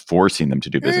Amazon. No one is forcing them to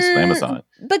do business with Amazon.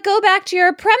 But go back to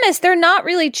your premise. They're not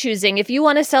really choosing. If you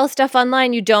want to sell stuff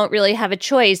online, you don't really have a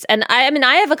choice. And I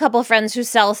have a couple of friends who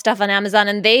sell stuff on Amazon,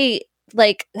 and they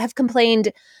have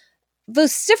complained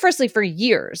vociferously for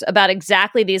years about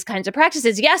exactly these kinds of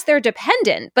practices. Yes, they're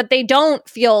dependent, but they don't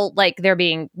feel like they're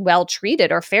being well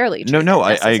treated or fairly treated. No,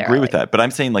 I agree with that. But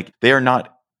I'm saying they are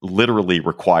not literally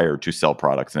required to sell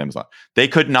products on Amazon. They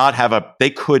could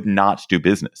not do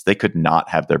business. They could not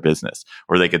have their business.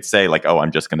 Or they could say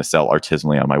I'm just going to sell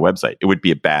artisanally on my website. It would be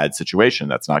a bad situation.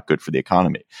 That's not good for the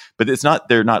economy. But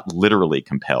they're not literally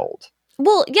compelled.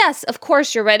 Well, yes, of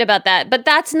course, you're right about that. But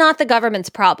that's not the government's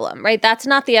problem, right? That's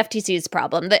not the FTC's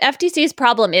problem. The FTC's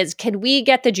problem is, can we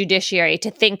get the judiciary to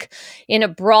think in a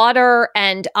broader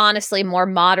and honestly more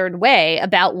modern way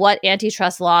about what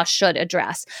antitrust law should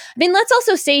address? I mean, let's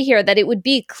also say here that it would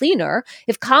be cleaner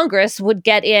if Congress would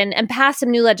get in and pass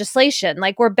some new legislation.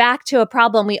 We're back to a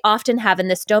problem we often have in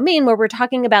this domain where we're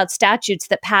talking about statutes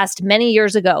that passed many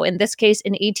years ago, in this case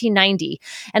in 1890,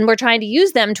 and we're trying to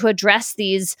use them to address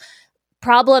these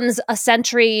problems a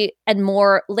century and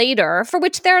more later, for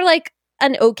which they're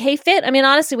an okay fit. I mean,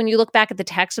 honestly, when you look back at the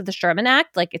text of the Sherman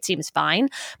Act, it seems fine,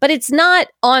 but it's not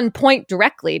on point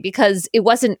directly because it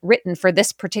wasn't written for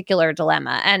this particular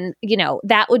dilemma. And,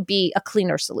 that would be a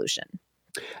cleaner solution.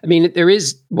 I mean, there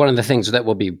is one of the things that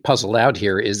will be puzzled out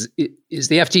here is the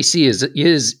FTC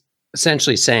is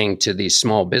essentially saying to these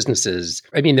small businesses,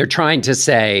 I mean, they're trying to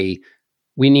say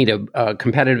we need a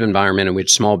competitive environment in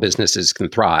which small businesses can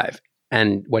thrive.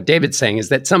 And what David's saying is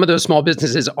that some of those small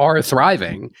businesses are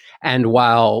thriving. And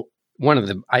while one of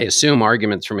the, I assume,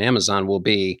 arguments from Amazon will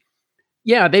be,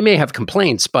 yeah, they may have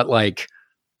complaints, but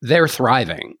they're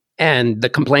thriving. And the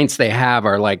complaints they have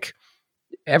are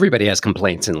everybody has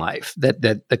complaints in life, that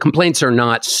the complaints are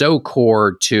not so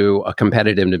core to a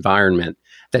competitive environment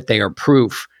that they are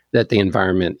proof that the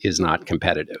environment is not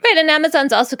competitive. Right. And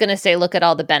Amazon's also going to say, look at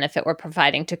all the benefit we're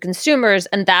providing to consumers.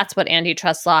 And that's what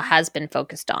antitrust law has been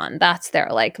focused on. That's their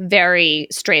very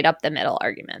straight up the middle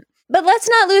argument. But let's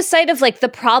not lose sight of the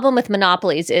problem with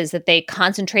monopolies is that they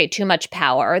concentrate too much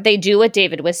power. They do what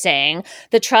David was saying.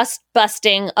 The trust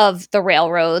busting of the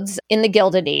railroads in the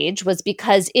Gilded Age was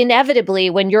because inevitably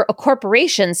when you're a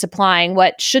corporation supplying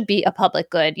what should be a public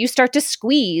good, you start to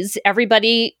squeeze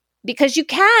everybody because you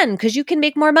can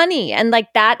make more money. And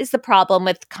that is the problem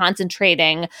with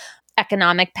concentrating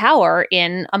economic power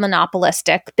in a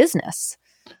monopolistic business.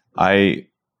 I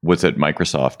was at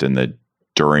Microsoft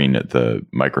during the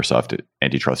Microsoft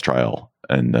antitrust trial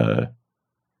in the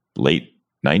late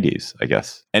 90s, I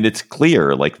guess. And it's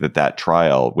clear that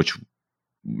trial, which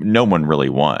no one really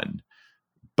won,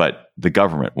 but the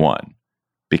government won.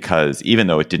 Because even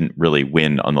though it didn't really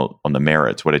win on the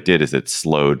merits, what it did is it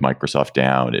slowed Microsoft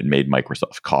down. It made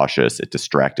Microsoft cautious. It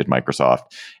distracted Microsoft.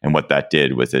 And what that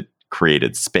did was it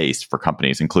created space for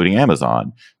companies, including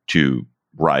Amazon, to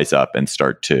rise up and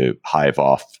start to hive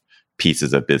off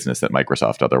pieces of business that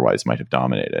Microsoft otherwise might have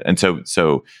dominated. And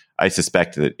so I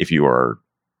suspect that if you are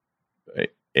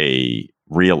a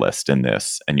realist in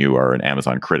this and you are an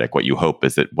Amazon critic, what you hope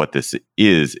is that what this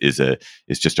is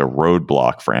just a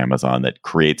roadblock for Amazon that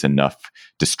creates enough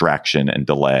distraction and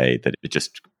delay that it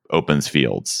just opens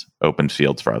fields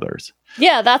for others.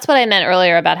 Yeah, that's what I meant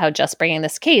earlier about how just bringing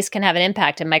this case can have an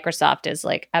impact. And Microsoft is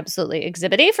absolutely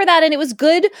exhibit A for that. And it was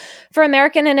good for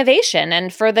American innovation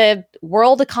and for the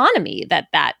world economy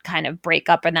that kind of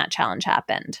breakup and that challenge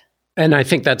happened. And I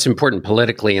think that's important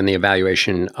politically in the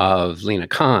evaluation of Lina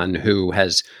Khan, who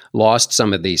has lost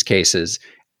some of these cases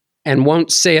and won't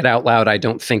say it out loud, I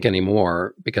don't think,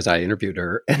 anymore, because I interviewed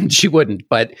her and she wouldn't.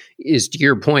 But is to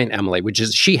your point, Emily, which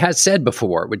is she has said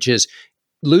before, which is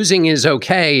losing is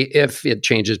okay if it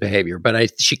changes behavior.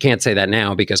 But she can't say that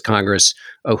now because Congress,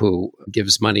 who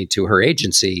gives money to her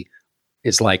agency,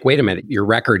 is wait a minute, your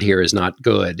record here is not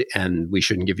good and we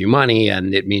shouldn't give you money.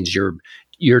 And it means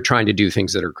you're trying to do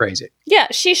things that are crazy. Yeah,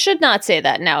 she should not say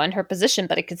that now in her position,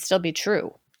 but it could still be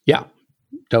true. Yeah,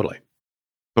 totally.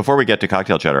 Before we get to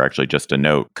Cocktail Chatter, actually, just a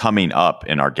note, coming up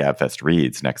in our GabFest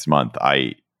Reads next month,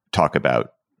 I talk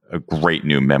about a great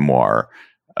new memoir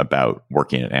about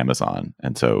working at Amazon.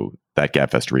 And so that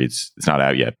GabFest Reads, it's not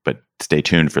out yet, but stay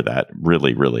tuned for that.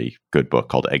 Really, really good book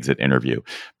called Exit Interview.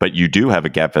 But you do have a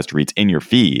GabFest Reads in your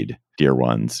feed, dear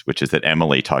ones, which is that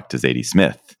Emily talked to Zadie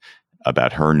Smith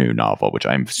about her new novel, which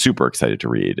I'm super excited to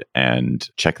read. And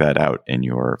check that out in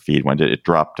your feed. When did it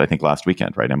dropped? I think last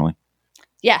weekend, right, Emily?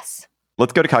 Yes.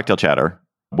 Let's go to Cocktail Chatter.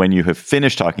 When you have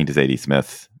finished talking to Zadie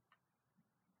Smith,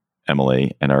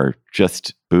 Emily, and are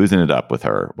just boozing it up with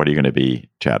her, what are you going to be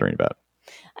chattering about?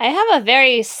 I have a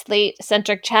very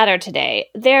Slate-centric chatter today.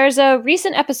 There's a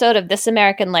recent episode of This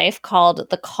American Life called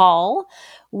The Call,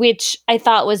 which I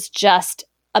thought was just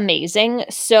amazing,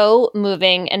 so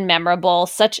moving and memorable,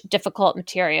 such difficult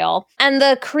material. And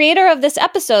the creator of this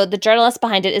episode, the journalist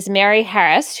behind it, is Mary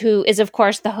Harris, who is, of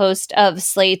course, the host of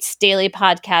Slate's daily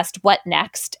podcast, What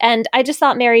Next? And I just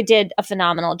thought Mary did a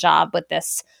phenomenal job with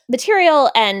this material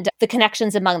and the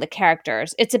connections among the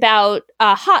characters. It's about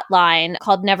a hotline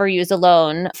called Never Use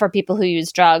Alone for people who use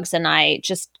drugs, and I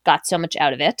just got so much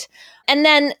out of it. And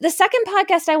then the second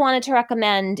podcast I wanted to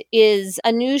recommend is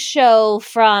a news show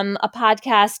from a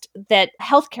podcast that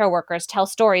healthcare workers tell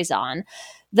stories on.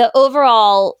 The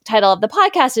overall title of the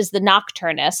podcast is The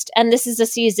Nocturnist, and this is a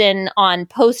season on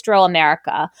post-Roe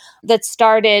America that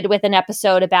started with an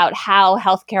episode about how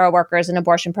healthcare workers and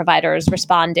abortion providers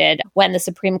responded when the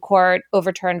Supreme Court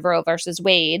overturned Roe versus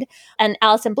Wade. And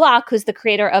Alison Block, who's the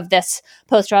creator of this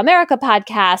post-Roe America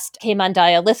podcast, came on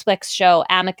Dahlia Lithwick's show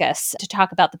Amicus to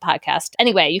talk about the podcast.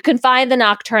 Anyway, you can find The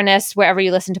Nocturnist wherever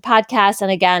you listen to podcasts.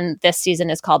 And again, this season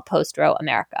is called Post-Roe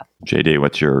America. JD,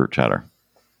 what's your chatter?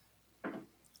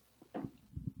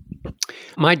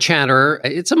 My chatter,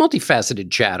 it's a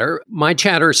multifaceted chatter. My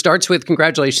chatter starts with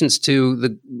congratulations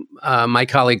to my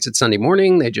colleagues at Sunday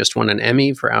Morning. They just won an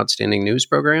Emmy for Outstanding News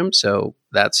Program, so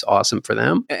that's awesome for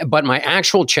them. But my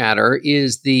actual chatter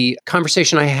is the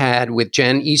conversation I had with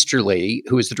Jen Easterly,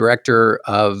 who is the director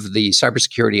of the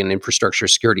Cybersecurity and Infrastructure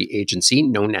Security Agency,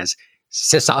 known as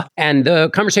CISA. And the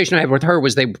conversation I had with her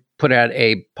was they put out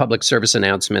a public service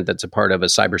announcement that's a part of a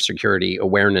cybersecurity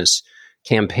awareness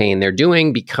campaign they're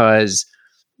doing because,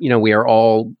 we are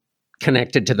all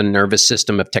connected to the nervous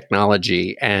system of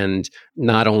technology. And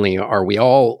not only are we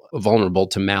all vulnerable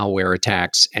to malware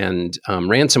attacks and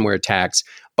ransomware attacks,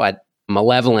 but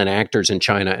malevolent actors in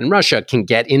China and Russia can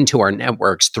get into our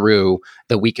networks through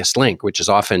the weakest link, which is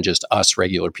often just us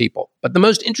regular people. But the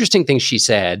most interesting thing she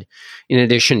said, in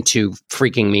addition to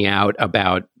freaking me out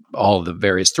about all the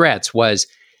various threats, was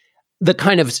the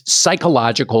kind of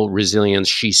psychological resilience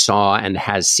she saw and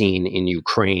has seen in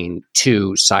Ukraine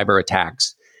to cyber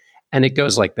attacks. And it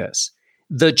goes like this.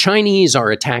 The Chinese are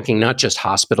attacking not just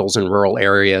hospitals in rural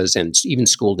areas and even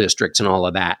school districts and all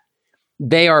of that.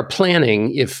 They are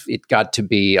planning, if it got to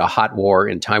be a hot war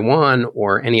in Taiwan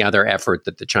or any other effort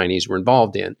that the Chinese were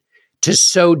involved in, to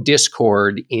sow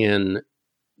discord in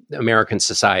American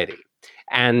society.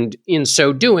 And in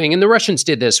so doing, and the Russians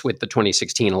did this with the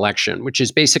 2016 election, which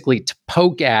is basically to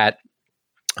poke at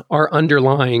our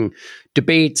underlying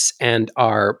debates and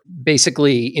our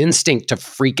basically instinct to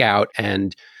freak out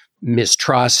and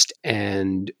mistrust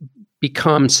and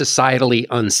become societally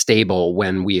unstable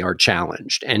when we are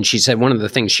challenged. And she said one of the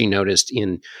things she noticed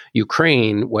in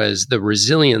Ukraine was the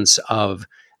resilience of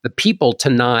the people to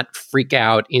not freak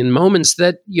out in moments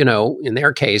that, in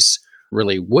their case,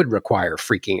 really would require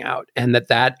freaking out, and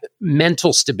that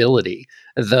mental stability,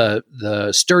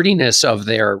 the sturdiness of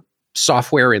their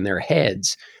software in their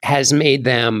heads has made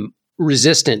them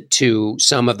resistant to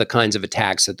some of the kinds of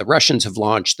attacks that the Russians have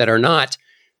launched that are not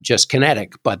just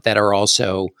kinetic, but that are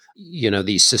also,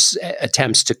 these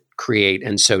attempts to create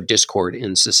and sow discord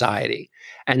in society.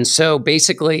 And so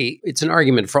basically, it's an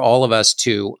argument for all of us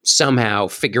to somehow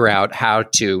figure out how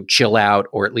to chill out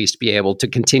or at least be able to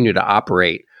continue to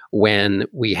operate when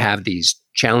we have these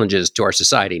challenges to our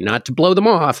society, not to blow them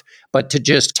off, but to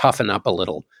just toughen up a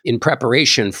little in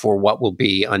preparation for what will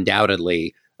be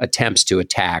undoubtedly attempts to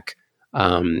attack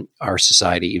our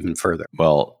society even further.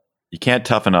 Well, you can't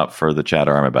toughen up for the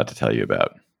chatter I'm about to tell you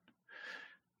about.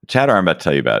 The chatter I'm about to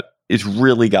tell you about is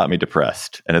really got me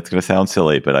depressed. And it's going to sound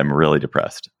silly, but I'm really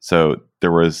depressed. So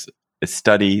there was a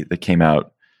study that came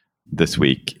out this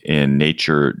week in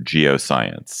Nature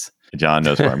Geoscience. John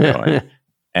knows where I'm going.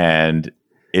 And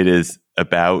it is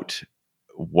about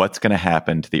what's going to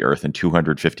happen to the Earth in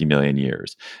 250 million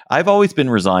years. I've always been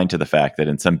resigned to the fact that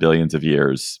in some billions of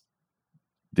years,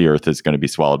 the Earth is going to be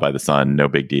swallowed by the sun. No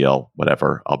big deal.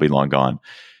 Whatever. I'll be long gone.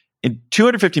 In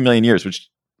 250 million years, which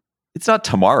it's not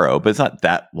tomorrow, but it's not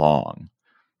that long.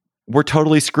 we're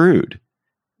totally screwed,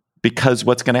 because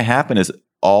what's going to happen is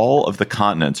all of the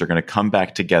continents are going to come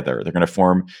back together. They're going to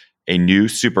form a new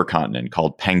supercontinent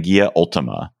called Pangaea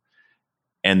Ultima.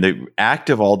 And the act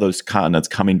of all those continents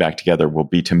coming back together will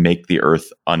be to make the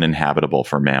Earth uninhabitable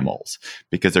for mammals,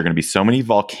 because there are going to be so many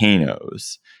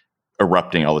volcanoes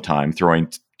erupting all the time,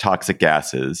 throwing toxic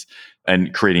gases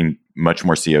and creating much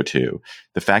more CO2.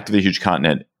 The fact of a huge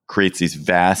continent creates these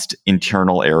vast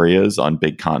internal areas on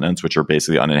big continents, which are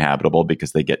basically uninhabitable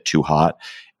because they get too hot.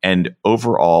 And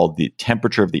overall, the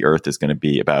temperature of the Earth is going to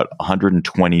be about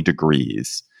 120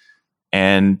 degrees.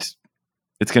 And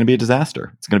it's going to be a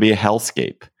disaster. It's going to be a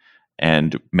hellscape.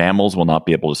 And mammals will not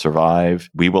be able to survive.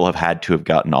 We will have had to have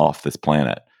gotten off this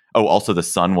planet. Oh, also the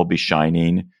sun will be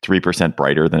shining 3%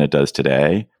 brighter than it does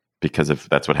today, because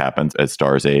that's what happens as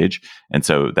stars age. And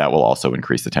so that will also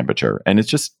increase the temperature. And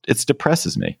it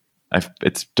depresses me.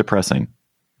 It's depressing.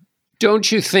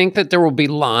 Don't you think that there will be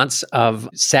lots of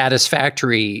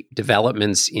satisfactory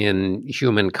developments in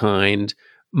humankind,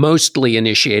 mostly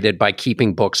initiated by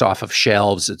keeping books off of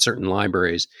shelves at certain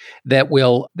libraries, that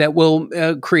will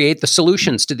create the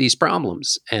solutions to these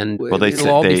problems? And it'll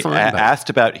all be fine. Asked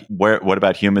about what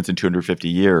about humans in 250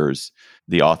 years?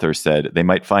 The author said they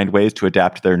might find ways to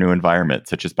adapt to their new environment,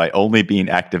 such as by only being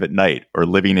active at night or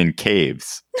living in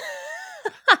caves.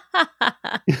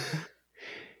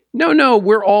 No,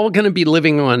 we're all going to be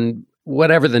living on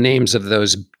whatever the names of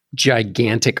those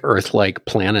gigantic Earth-like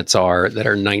planets are that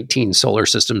are 19 solar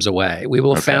systems away. We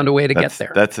will have found a way to get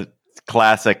there. That's a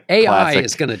classic. AI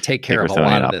is going to take care of a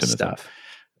lot of this stuff.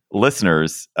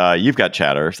 Listeners, you've got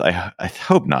chatters. I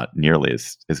hope not nearly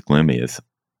as gloomy as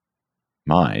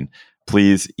mine.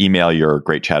 Please email your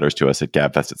great chatters to us at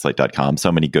gabfest@slate.com.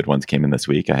 So many good ones came in this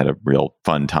week. I had a real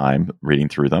fun time reading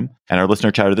through them. And our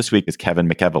listener chatter this week is Kevin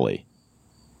McEvely.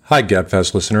 Hi,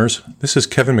 GabFest listeners. This is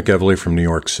Kevin McEvely from New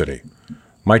York City.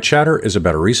 My chatter is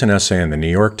about a recent essay in the New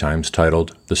York Times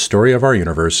titled, "The Story of Our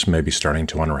Universe May Be Starting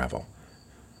to Unravel."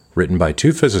 Written by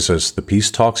two physicists, the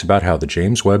piece talks about how the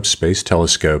James Webb Space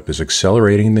Telescope is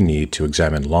accelerating the need to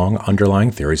examine long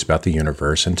underlying theories about the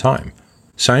universe and time.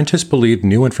 Scientists believe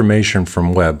new information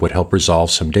from Webb would help resolve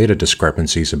some data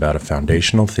discrepancies about a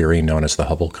foundational theory known as the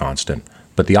Hubble constant,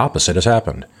 but the opposite has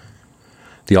happened.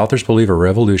 The authors believe a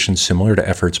revolution similar to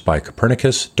efforts by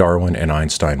Copernicus, Darwin, and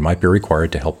Einstein might be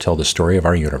required to help tell the story of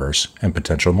our universe and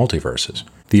potential multiverses.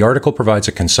 The article provides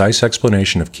a concise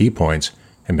explanation of key points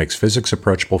and makes physics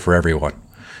approachable for everyone,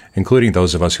 including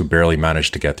those of us who barely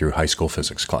managed to get through high school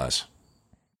physics class.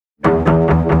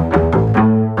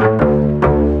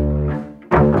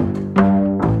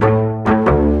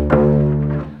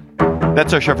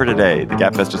 That's our show for today. The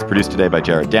Gabfest is produced today by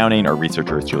Jared Downing. Our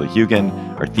researcher is Julie Hugan.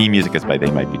 Our theme music is by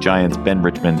They Might Be Giants. Ben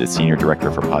Richmond is Senior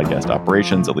Director for Podcast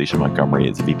Operations. Alicia Montgomery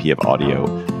is VP of Audio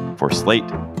for Slate.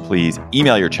 Please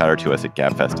email your chatter to us at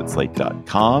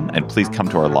gabfest@slate.com. And please come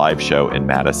to our live show in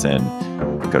Madison.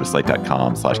 Go to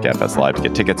slate.com/gabfestlive to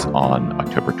get tickets on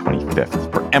October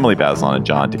 25th. For Emily Bazelon and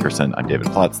John Dickerson, I'm David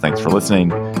Plotz. Thanks for listening.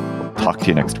 We'll talk to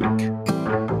you next week.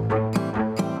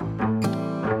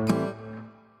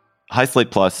 Hi,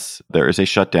 Slate Plus. There is a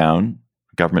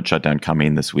government shutdown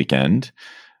coming this weekend.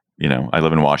 I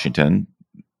live in Washington.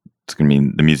 It's going to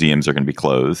mean the museums are going to be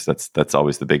closed. That's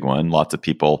always the big one. Lots of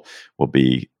people will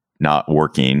be not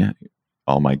working.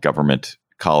 All my government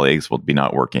colleagues will be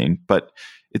not working. But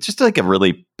it's just like a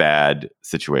really bad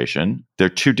situation. There are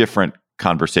two different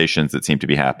conversations that seem to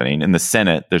be happening. In the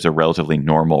Senate, there's a relatively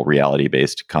normal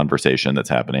reality-based conversation that's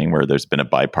happening where there's been a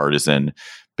bipartisan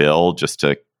bill just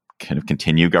to kind of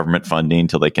continue government funding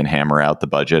till they can hammer out the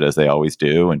budget as they always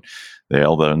do. And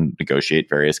they'll then negotiate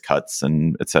various cuts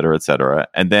and et cetera, et cetera.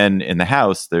 And then in the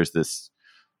House, there's this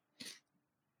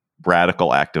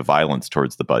radical act of violence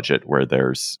towards the budget where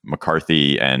there's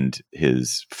McCarthy and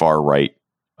his far right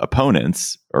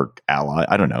opponents or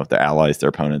their allies, their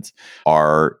opponents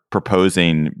are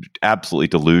proposing absolutely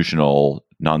delusional,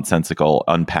 nonsensical,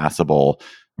 unpassable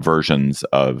versions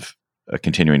of a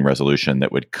continuing resolution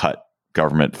that would cut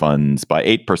government funds by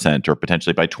 8% or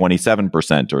potentially by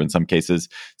 27%, or in some cases,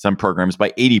 some programs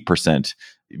by 80%.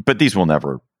 But these will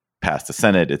never pass the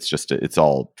Senate. It's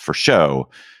all for show.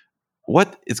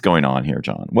 What is going on here,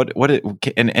 John?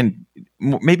 And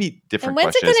maybe different and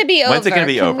when's questions. It going to be over? When's it going to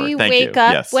be can over? We Thank wake you.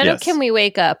 Up? Yes, when yes. can we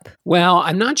wake up? Well,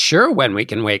 I'm not sure when we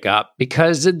can wake up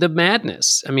because of the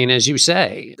madness. I mean, as you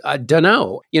say, I don't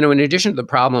know. In addition to the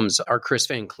problems, our Chris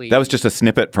Van Cleave. That was just a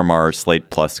snippet from our Slate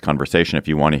Plus conversation. If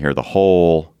you want to hear the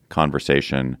whole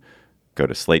conversation, go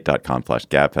to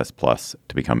slate.com/gabfestplus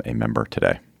to become a member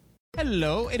today.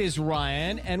 Hello, it is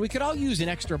Ryan, and we could all use an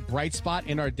extra bright spot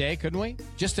in our day, couldn't we?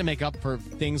 Just to make up for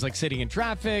things like sitting in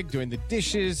traffic, doing the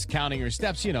dishes, counting your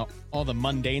steps, you know, all the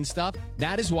mundane stuff.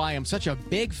 That is why I'm such a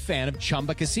big fan of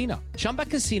Chumba Casino. Chumba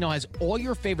Casino has all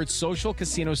your favorite social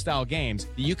casino-style games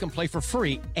that you can play for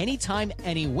free anytime,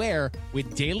 anywhere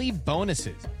with daily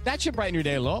bonuses. That should brighten your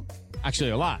day a little. Actually,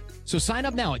 a lot. So sign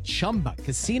up now at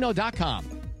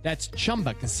ChumbaCasino.com. That's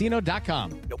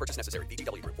ChumbaCasino.com. No purchase necessary.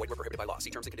 VGW Group. Void where prohibited by law. See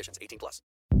terms and conditions. 18+.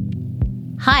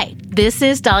 Hi, this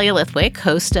is Dahlia Lithwick,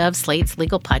 host of Slate's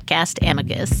legal podcast,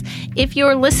 Amicus. If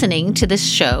you're listening to this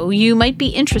show, you might be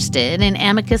interested in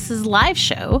Amicus's live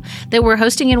show that we're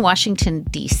hosting in Washington,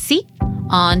 D.C.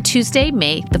 on Tuesday,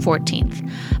 May the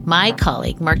 14th. My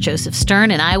colleague, Mark Joseph Stern,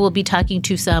 and I will be talking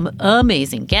to some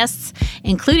amazing guests,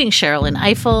 including Sherilyn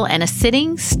Ifill and a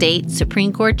sitting state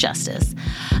Supreme Court justice,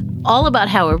 all about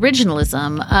how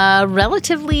originalism, a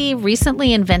relatively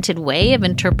recently invented way of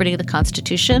interpreting the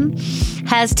Constitution,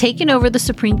 has taken over the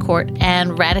Supreme Court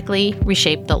and radically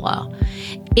reshaped the law.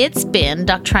 It's been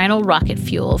doctrinal rocket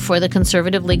fuel for the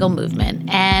conservative legal movement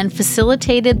and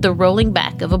facilitated the rolling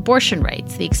back of abortion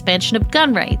rights, the expansion of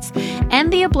gun rights,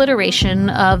 and the obliteration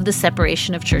of the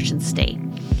separation of church and state.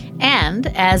 And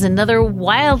as another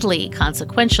wildly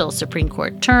consequential Supreme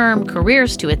Court term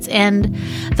careers to its end,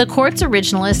 the court's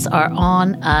originalists are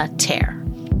on a tear.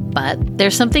 But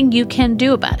there's something you can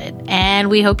do about it, and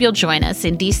we hope you'll join us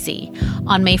in D.C.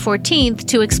 on May 14th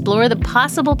to explore the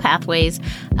possible pathways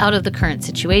out of the current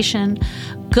situation.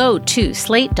 Go to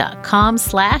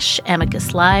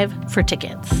slate.com/amicuslive for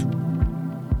tickets.